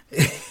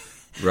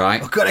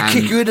 Right? I've got to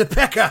kick you in the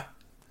pecker.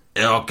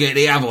 I'll get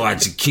the other one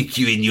to kick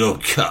you in your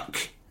cock.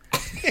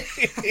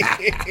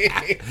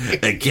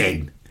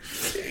 Again.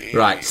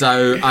 Right,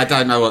 so I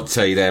don't know what to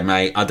tell you there,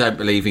 mate. I don't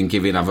believe in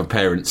giving other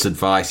parents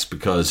advice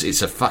because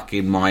it's a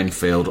fucking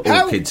minefield.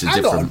 All kids are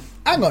different.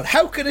 Hang on.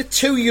 How could a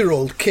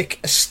 2-year-old kick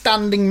a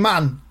standing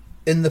man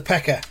in the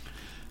pecker?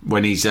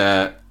 When he's, he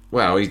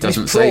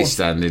doesn't say he's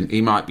standing.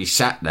 He might be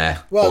sat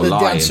there or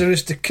lying. The answer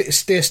is to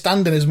stay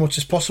standing as much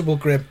as possible,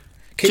 Grim.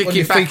 Keep on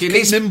your feet,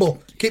 keep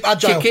nimble, keep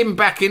agile. Kick him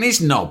back in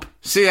his knob.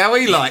 See how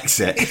he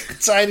likes it.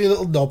 Tiny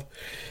little knob.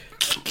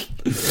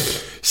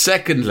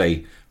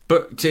 Secondly,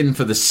 booked in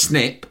for the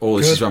snip, or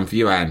this is one for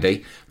you,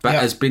 Andy, but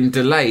has been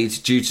delayed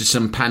due to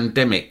some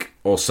pandemic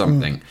or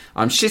something.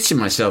 I'm shitting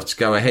myself to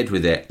go ahead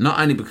with it, not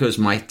only because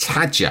my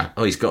Tadger,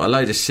 he's got a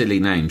load of silly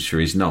names for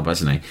his knob,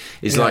 hasn't he?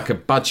 Is like a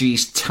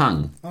budgie's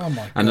tongue. Oh my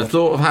God. And the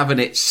thought of having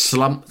it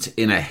slumped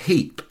in a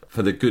heap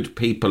for the good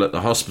people at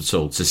the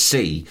hospital to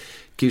see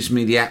gives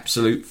me the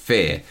absolute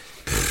fear.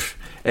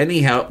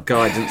 Any help,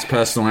 guidance,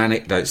 personal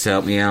anecdotes to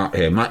help me out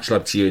here. Much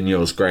love to you and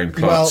yours, Graham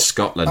Clark,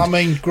 Scotland. I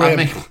mean,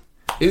 Graham,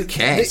 who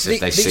cares if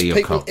they see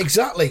your cock?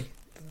 Exactly.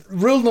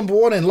 Rule number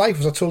 1 in life,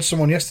 as I told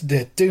someone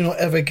yesterday, do not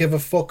ever give a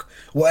fuck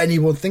what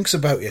anyone thinks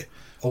about you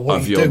or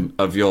what you do.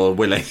 Of your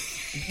Willie.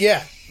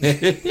 Yeah.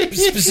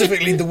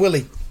 Specifically the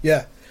Willie.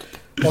 Yeah.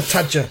 Or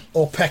Tadger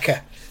or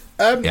Pecker.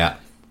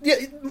 Yeah,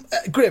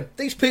 Graham,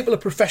 these people are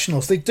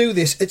professionals. They do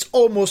this. It's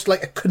almost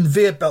like a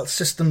conveyor belt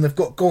system they've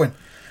got going.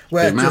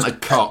 Where the amount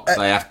of cock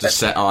they have to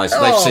set eyes.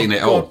 They've seen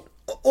it all.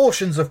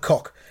 Oceans of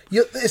cock.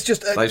 It's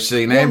just they've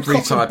seen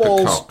every type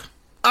of cock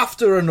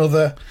after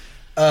another.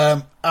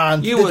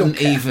 And you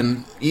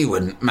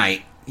wouldn't,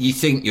 mate. You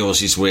think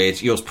yours is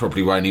weird? Yours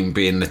probably won't even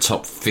be in the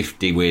top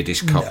 50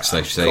 weirdest cocks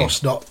they've seen.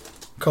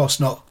 Of course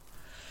not.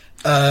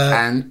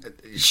 And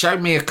show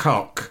me a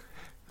cock.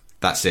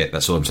 That's it.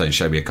 That's all I'm saying.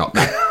 Show me a cock.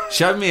 No,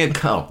 show me a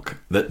cock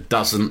that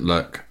doesn't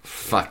look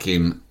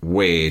fucking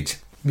weird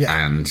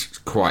and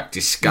quite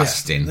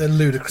disgusting. They're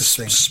ludicrous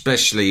things.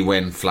 Especially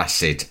when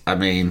flaccid. I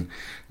mean,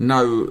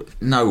 no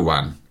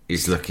one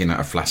is looking at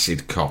a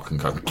flaccid cock and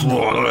going,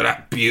 "Oh, look at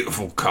that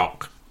beautiful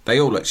cock." They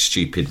all look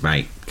stupid,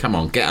 mate. Come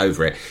on, get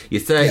over it.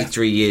 You're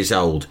 33 years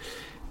old.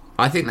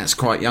 I think that's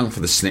quite young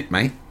for the snip,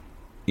 mate.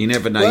 You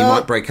never know. You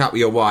might break up with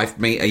your wife,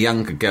 meet a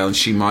younger girl, and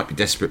she might be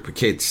desperate for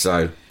kids.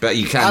 So, but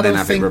you can then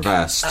have it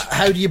reversed.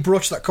 How do you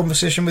broach that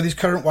conversation with his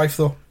current wife,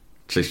 though?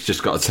 She's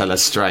just got to tell her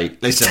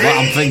straight. Listen, what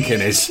I'm thinking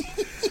is,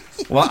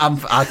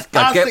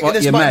 I get what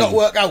this you might mean. Not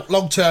work out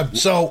long term.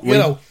 So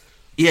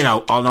you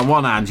know, on the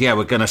one hand,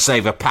 we're going to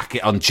save a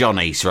packet on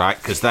Johnny's, right?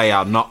 Because they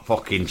are not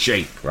fucking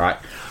cheap, right?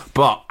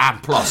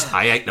 And plus,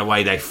 I hate the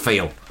way they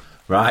feel,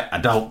 right? I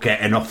don't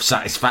get enough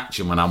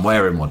satisfaction when I'm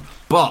wearing one.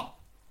 But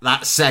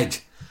that said,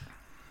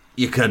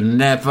 you can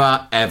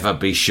never ever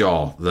be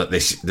sure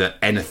that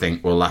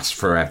anything will last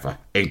forever,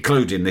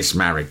 including this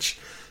marriage.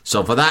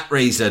 So for that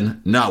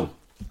reason, no,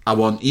 I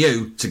want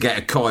you to get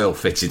a coil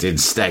fitted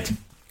instead.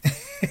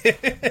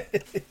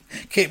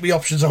 Keep the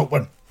options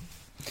open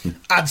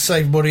and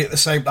save money at the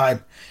same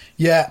time.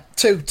 Yeah,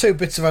 two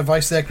bits of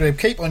advice there, Graham.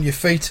 Keep on your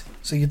feet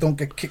so you don't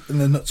get kicked in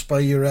the nuts by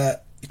your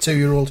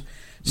 2-year-old.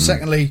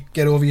 Secondly,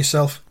 get over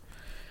yourself,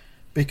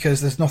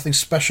 because there's nothing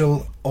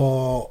special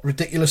or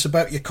ridiculous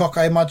about your cock,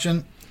 I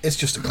imagine. It's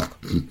just a cock.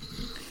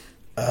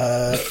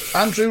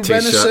 Andrew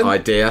T-shirt Renison.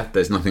 idea,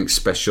 there's nothing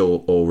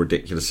special or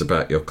ridiculous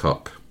about your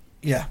cock.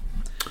 Yeah.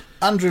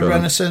 Andrew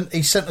Renison,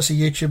 he sent us a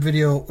YouTube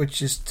video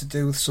which is to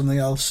do with something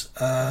else,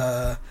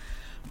 but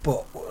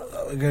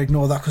we're going to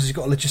ignore that because he's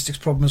got a logistics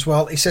problem as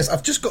well. He says,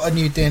 I've just got a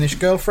new Danish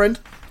girlfriend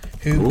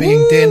who,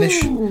 being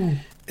Danish...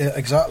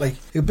 exactly.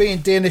 Who, being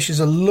Danish, is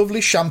a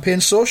lovely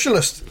champagne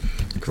socialist.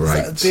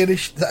 Great.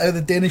 Is that how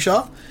the Danish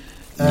are?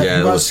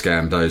 Yeah, all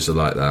Scandos are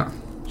like that.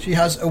 She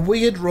has a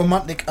weird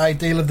romantic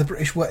ideal of the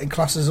British working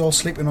classes all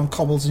sleeping on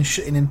cobbles and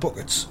shitting in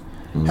buckets.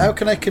 How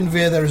can I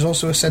convey there is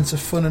also a sense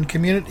of fun and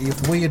community of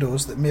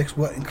weirdos that makes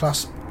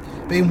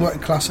being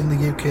working class in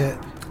the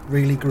UK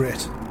really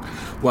great?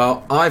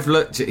 Well, I've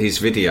looked at his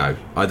video.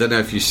 I don't know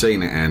if you've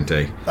seen it,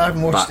 Andy. I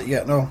haven't watched it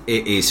yet, no.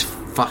 It is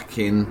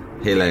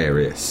fucking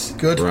hilarious.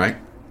 Good. Right?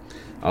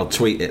 I'll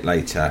tweet it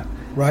later.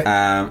 Right.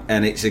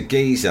 And it's a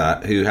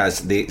geezer who has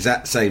the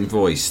exact same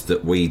voice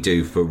that we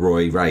do for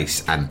Roy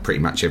Race and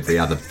pretty much every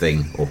other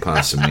thing or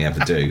person we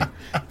ever do,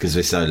 because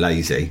we're so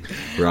lazy,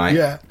 right?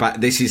 Yeah. But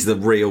this is the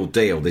real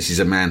deal. This is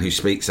a man who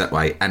speaks that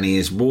way, and he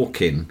is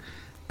walking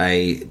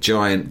a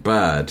giant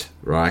bird,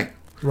 right?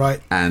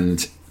 Right.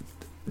 And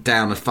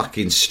down a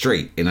fucking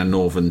street in a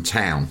northern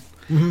town.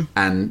 Mm-hmm.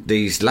 And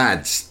these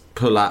lads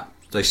pull up,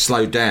 they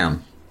slow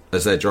down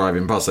as they're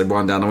driving past. They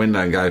wind down the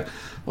window and go,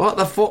 "What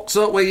the fuck's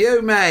up with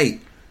you,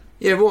 mate?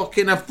 You're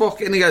walking a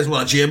fucking..." And he goes,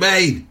 "What do you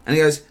mean?" And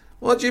he goes,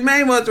 "What do you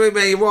mean, what do we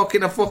mean? You're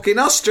walking a fucking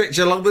ostrich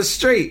along the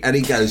street." And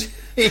he goes,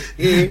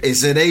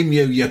 "It's an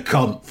emu, you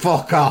cunt.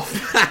 Fuck off."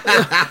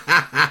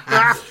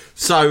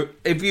 So,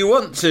 if you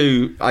want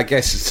to, I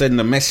guess, send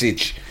a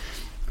message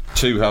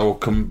to her or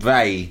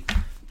convey,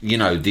 you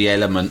know, the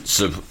elements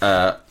of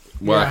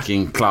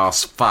working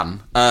class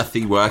fun,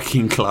 earthy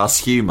working class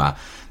humour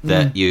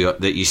that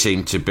you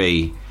seem to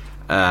be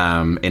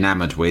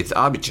enamoured with,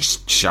 I would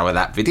just show her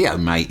that video,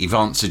 mate. You've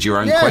answered your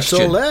own question.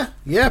 Yeah, it's all there.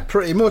 Yeah,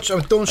 pretty much. I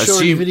don't show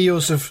any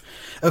videos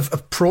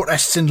of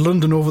protests in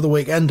London over the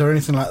weekend or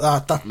anything like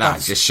that.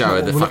 Just show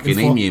her the fucking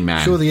emu,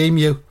 man. Show the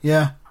emu,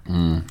 yeah.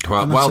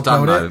 Well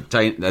done, though.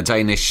 A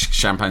Danish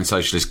champagne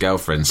socialist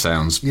girlfriend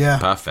sounds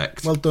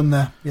perfect. Well done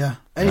there, yeah.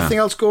 Anything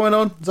else going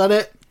on? Is that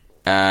it?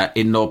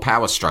 In-law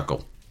power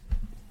struggle.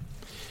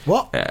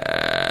 What?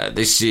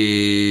 This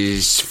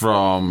is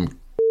from...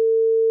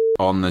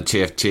 on the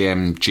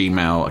TFTM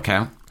Gmail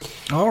account.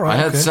 All right.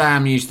 I heard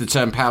Sam use the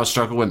term power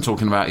struggle when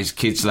talking about his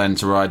kids learning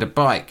to ride a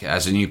bike.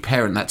 As a new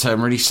parent, that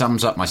term really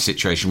sums up my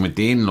situation with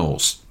the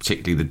in-laws,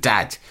 particularly the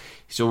dad.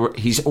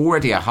 He's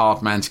already a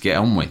hard man to get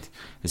on with,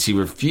 as he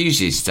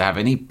refuses to have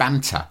any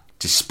banter,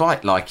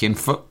 despite liking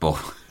football.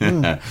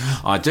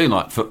 I do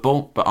like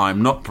football, but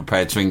I'm not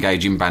prepared to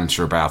engage in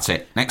banter about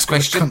it. Next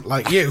question. Cunt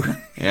like you.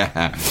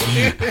 Yeah.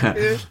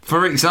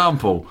 For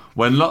example,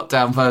 when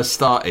lockdown first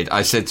started,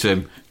 I said to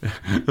him,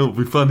 "It'll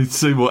be funny to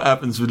see what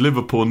happens with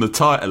Liverpool in the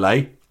title,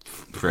 eh?"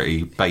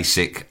 Pretty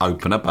basic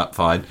opener, but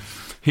fine.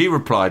 He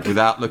replied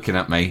without looking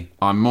at me,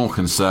 "I'm more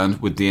concerned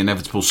with the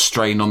inevitable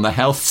strain on the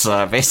health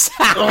service."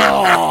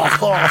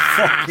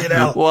 Fucking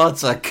hell.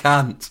 What a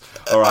cunt.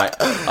 All right,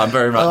 I'm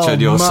very much on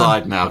your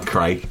side now,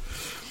 Craig.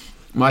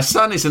 My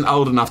son isn't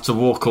old enough to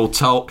walk or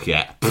talk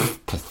yet.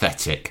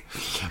 Pathetic.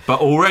 But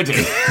already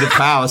the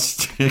power...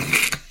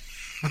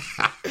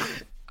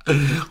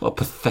 What a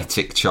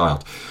pathetic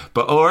child.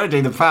 But already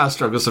the power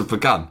struggles have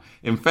begun.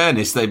 In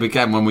fairness, they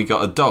began when we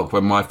got a dog,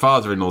 when my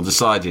father-in-law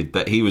decided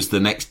that he was the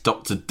next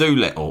Dr.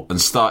 Dolittle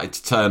and started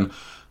to turn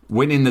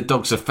winning the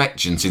dog's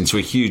affections into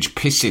a huge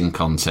pissing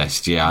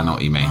contest. Yeah, I know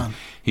what you mean. Man.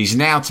 He's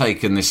now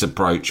taken this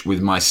approach with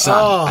my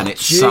son, and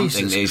it's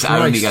something that is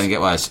only going to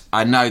get worse.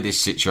 I know this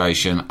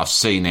situation. I've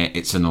seen it.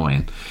 It's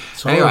annoying.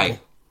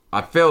 Anyway,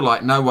 I feel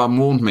like no one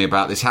warned me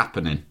about this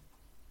happening.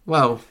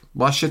 Well,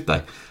 why should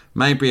they?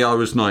 Maybe I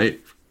was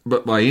naive,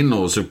 but my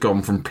in-laws have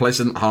gone from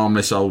pleasant,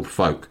 harmless old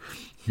folk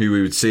who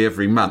we would see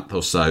every month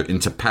or so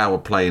into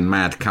power-playing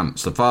mad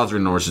cunts. The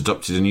father-in-law has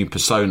adopted a new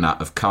persona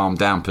of calm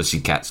down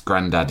pussycats.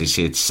 Grandad is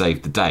here to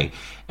save the day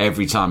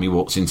every time he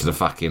walks into the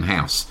fucking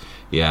house.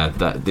 Yeah,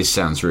 this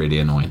sounds really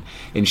annoying.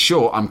 In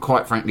short, I'm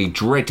quite frankly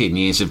dreading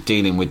years of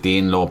dealing with the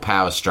in-law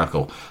power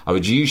struggle. I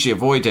would usually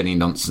avoid any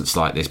nonsense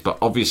like this, but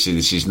obviously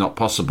this is not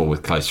possible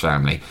with close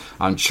family.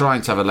 I'm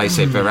trying to have a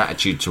laissez-faire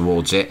attitude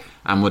towards it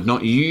and would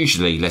not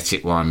usually let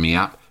it wind me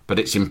up, but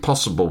it's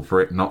impossible for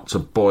it not to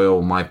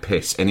boil my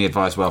piss. Any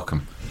advice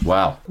welcome?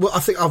 Wow. Well, I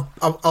think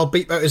I'll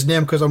beep out his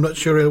name because I'm not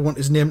sure I want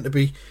his name to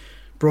be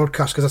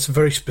broadcast because that's a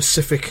very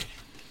specific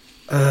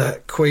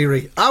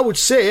query. I would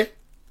say...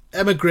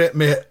 Emigrate,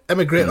 mate.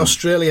 Emigrate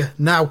Australia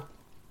now.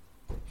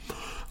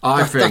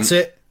 That's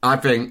it. I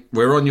think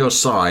we're on your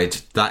side.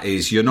 That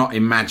is, you're not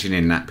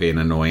imagining that being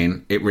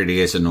annoying. It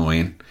really is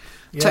annoying.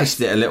 Yeah.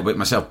 Tasted it a little bit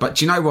myself. But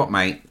do you know what,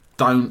 mate?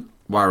 Don't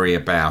worry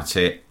about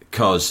it,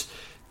 because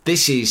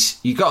this is,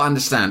 you got to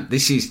understand,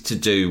 this is to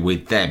do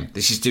with them.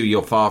 This is to do with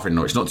your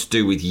father-in-law. It's not to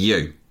do with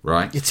you,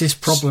 right? It's his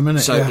problem, isn't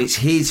it? So it's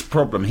his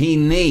problem. He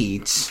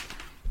needs...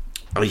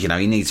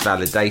 he needs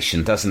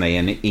validation, doesn't he?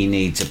 And he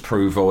needs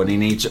approval, and he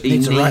needs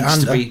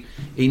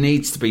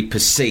to be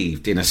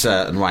perceived in a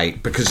certain way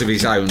because of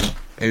his own,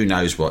 who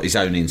knows what, his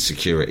own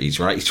insecurities,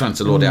 right? He's trying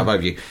to lord it up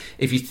over you.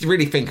 If you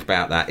really think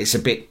about that, it's a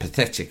bit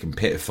pathetic and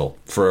pitiful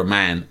for a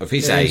man of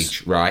his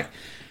age, right?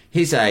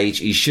 His age,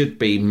 he should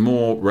be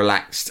more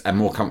relaxed and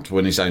more comfortable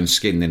in his own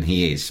skin than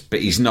he is,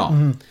 but he's not.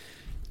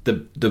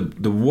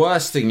 The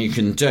worst thing you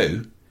can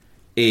do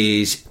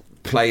is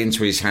play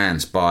into his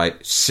hands by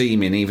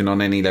seeming, even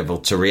on any level,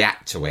 to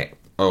react to it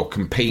or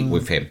compete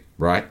with him,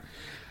 right?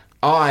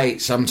 I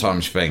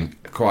sometimes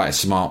think quite a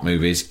smart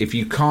move is, if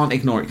you can't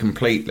ignore it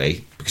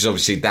completely, because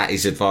obviously that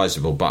is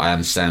advisable, but I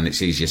understand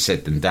it's easier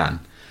said than done,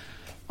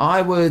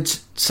 I would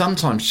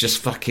sometimes just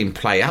fucking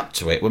play up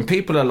to it. When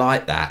people are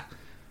like that,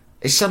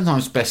 it's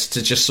sometimes best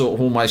to just sort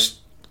of almost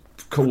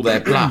call their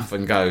bluff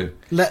and go,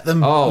 let them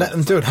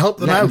do it, help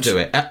them out. Let them do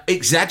it.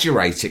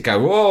 Exaggerate it.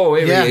 Go, oh,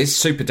 here he is,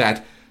 super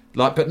dad.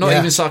 Like, but not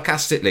even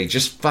sarcastically.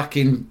 Just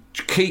fucking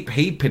keep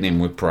heaping him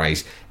with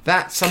praise.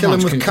 That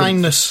sometimes kill him with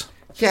kindness.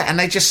 Yeah, and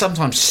they just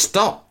sometimes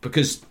stop,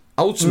 because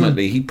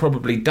ultimately he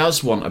probably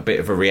does want a bit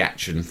of a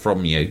reaction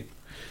from you.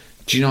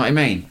 Do you know what I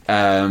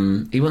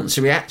mean? He wants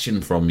a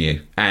reaction from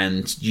you,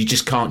 and you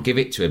just can't give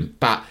it to him.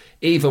 But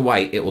either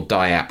way, it will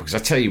die out, because I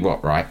tell you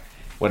what, right?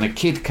 When a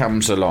kid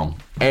comes along,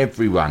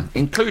 everyone,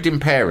 including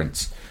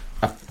parents,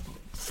 are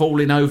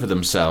falling over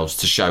themselves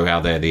to show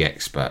how they're the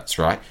experts,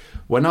 right?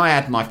 When I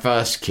had my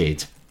first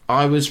kid,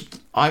 I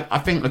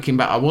think looking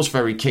back, I was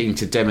very keen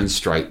to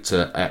demonstrate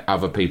to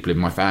other people in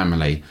my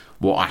family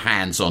what a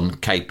hands-on,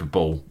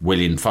 capable,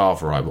 willing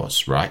father I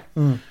was, right?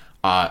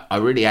 I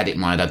really had it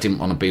in mind. I didn't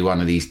want to be one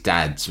of these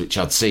dads, which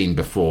I'd seen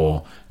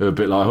before, who were a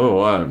bit like,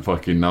 oh, I don't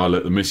fucking know, I'll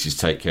let the missus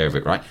take care of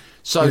it, right?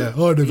 So, I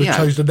never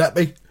changed a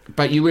nappy.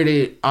 But you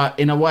really,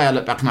 in a way, I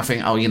look back and I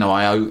think,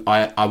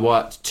 I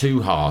worked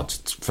too hard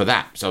for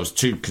that. So I was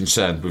too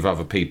concerned with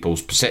other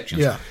people's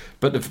perceptions. Yeah.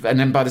 And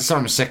then by the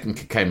time a second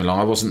kid came along,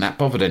 I wasn't that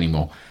bothered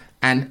anymore.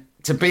 And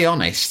to be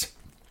honest,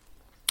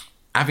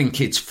 having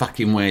kids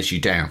fucking wears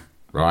you down,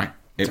 right?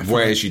 It Definitely.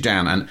 Wears you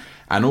down.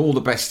 And all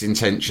the best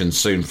intentions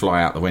soon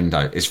fly out the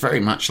window. It's very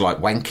much like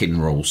wanking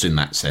rules in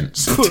that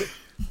sense.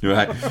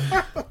 Right?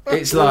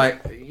 It's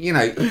like,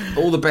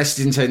 all the best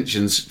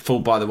intentions fall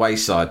by the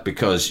wayside,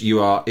 because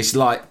it's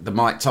like the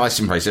Mike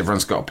Tyson phrase,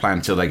 everyone's got a plan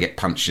until they get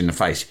punched in the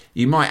face.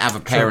 You might have a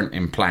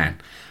parenting plan,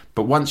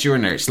 but once you're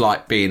in there, it's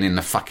like being in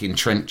the fucking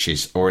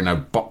trenches or in a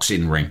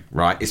boxing ring,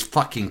 right? It's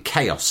fucking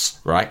chaos,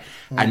 right?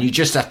 And you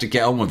just have to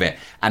get on with it.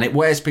 And it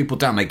wears people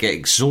down. They get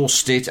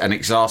exhausted and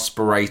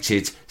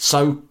exasperated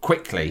so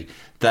quickly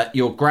that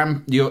your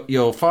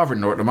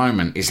father-in-law at the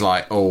moment is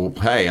like, oh,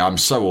 hey, I'm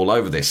so all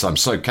over this. I'm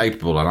so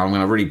capable, and I'm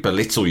going to really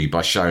belittle you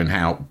by showing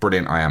how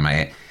brilliant I am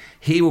at it.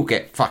 He will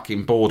get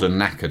fucking bored and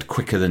knackered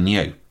quicker than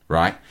you,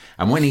 right?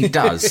 And when he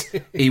does,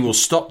 he will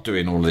stop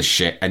doing all this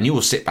shit, and you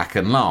will sit back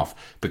and laugh,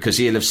 because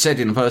he'll have said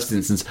in the first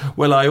instance,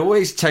 well, I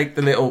always take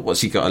the little...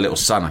 What's he got? A little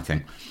son, I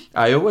think.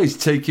 I always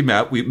take him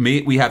out.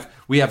 We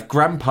have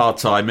grandpa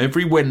time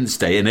every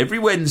Wednesday, and every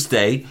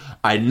Wednesday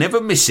I never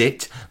miss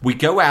it. We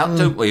go out,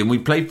 don't we, and we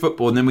play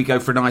football, and then we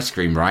go for an ice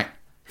cream, right?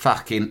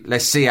 Fucking,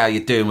 let's see how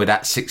you're doing with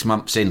that 6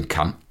 months in,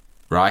 cunt,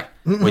 right?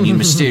 When you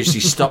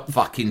mysteriously stop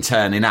fucking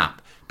turning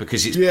up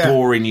because it's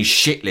boring you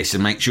shitless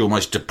and makes you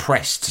almost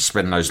depressed to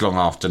spend those long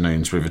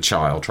afternoons with a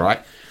child,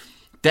 right?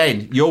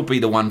 Then you'll be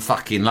the one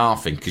fucking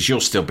laughing, because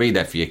you'll still be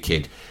there for your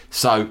kid.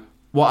 So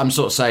what I'm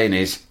sort of saying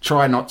is,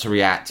 try not to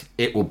react.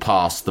 It will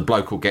pass. The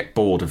bloke will get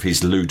bored of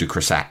his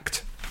ludicrous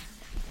act.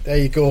 There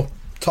you go.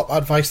 Top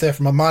advice there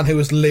from a man who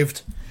has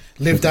lived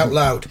out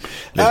loud.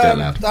 Lived out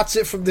loud. That's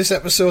it from this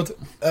episode.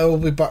 We'll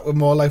be back with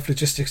more Life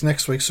Logistics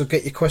next week, so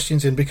get your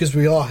questions in, because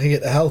we are here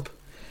to help.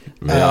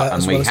 We are,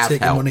 and we have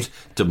helped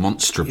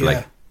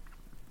demonstrably.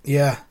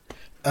 Yeah.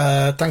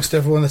 Thanks to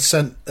everyone that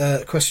sent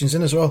questions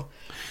in as well.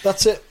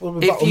 That's it. We'll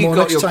be back with more next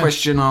time. If you got your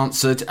question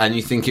answered and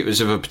you think it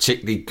was of a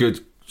particularly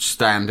good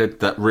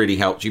standard that really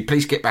helped you,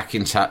 please get back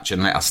in touch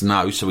and let us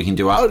know so we can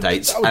do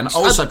updates. And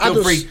also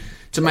feel free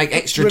to make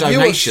extra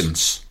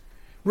donations.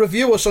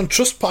 Review us on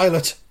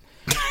Trustpilot.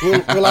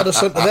 We'll add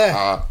us onto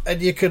there,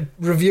 and you can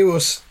review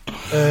us.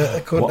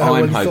 What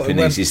I'm hoping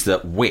is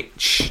that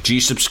Which. Do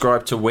you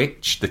subscribe to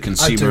Which, the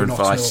consumer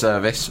advice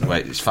service? No.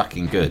 Wait, it's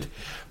fucking good.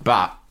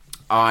 But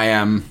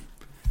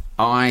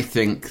I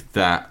think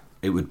that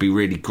it would be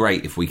really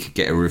great if we could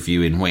get a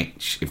review in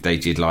Which, if they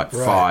did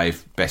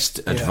 5 best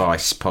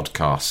advice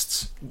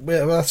podcasts.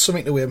 Well, that's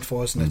something to aim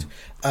for, isn't it?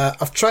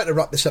 I've tried to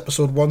wrap this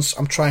episode once.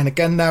 I'm trying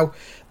again now.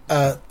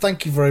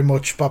 Thank you very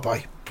much.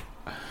 Bye-bye.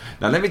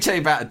 Now, let me tell you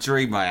about a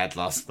dream I had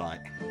last night.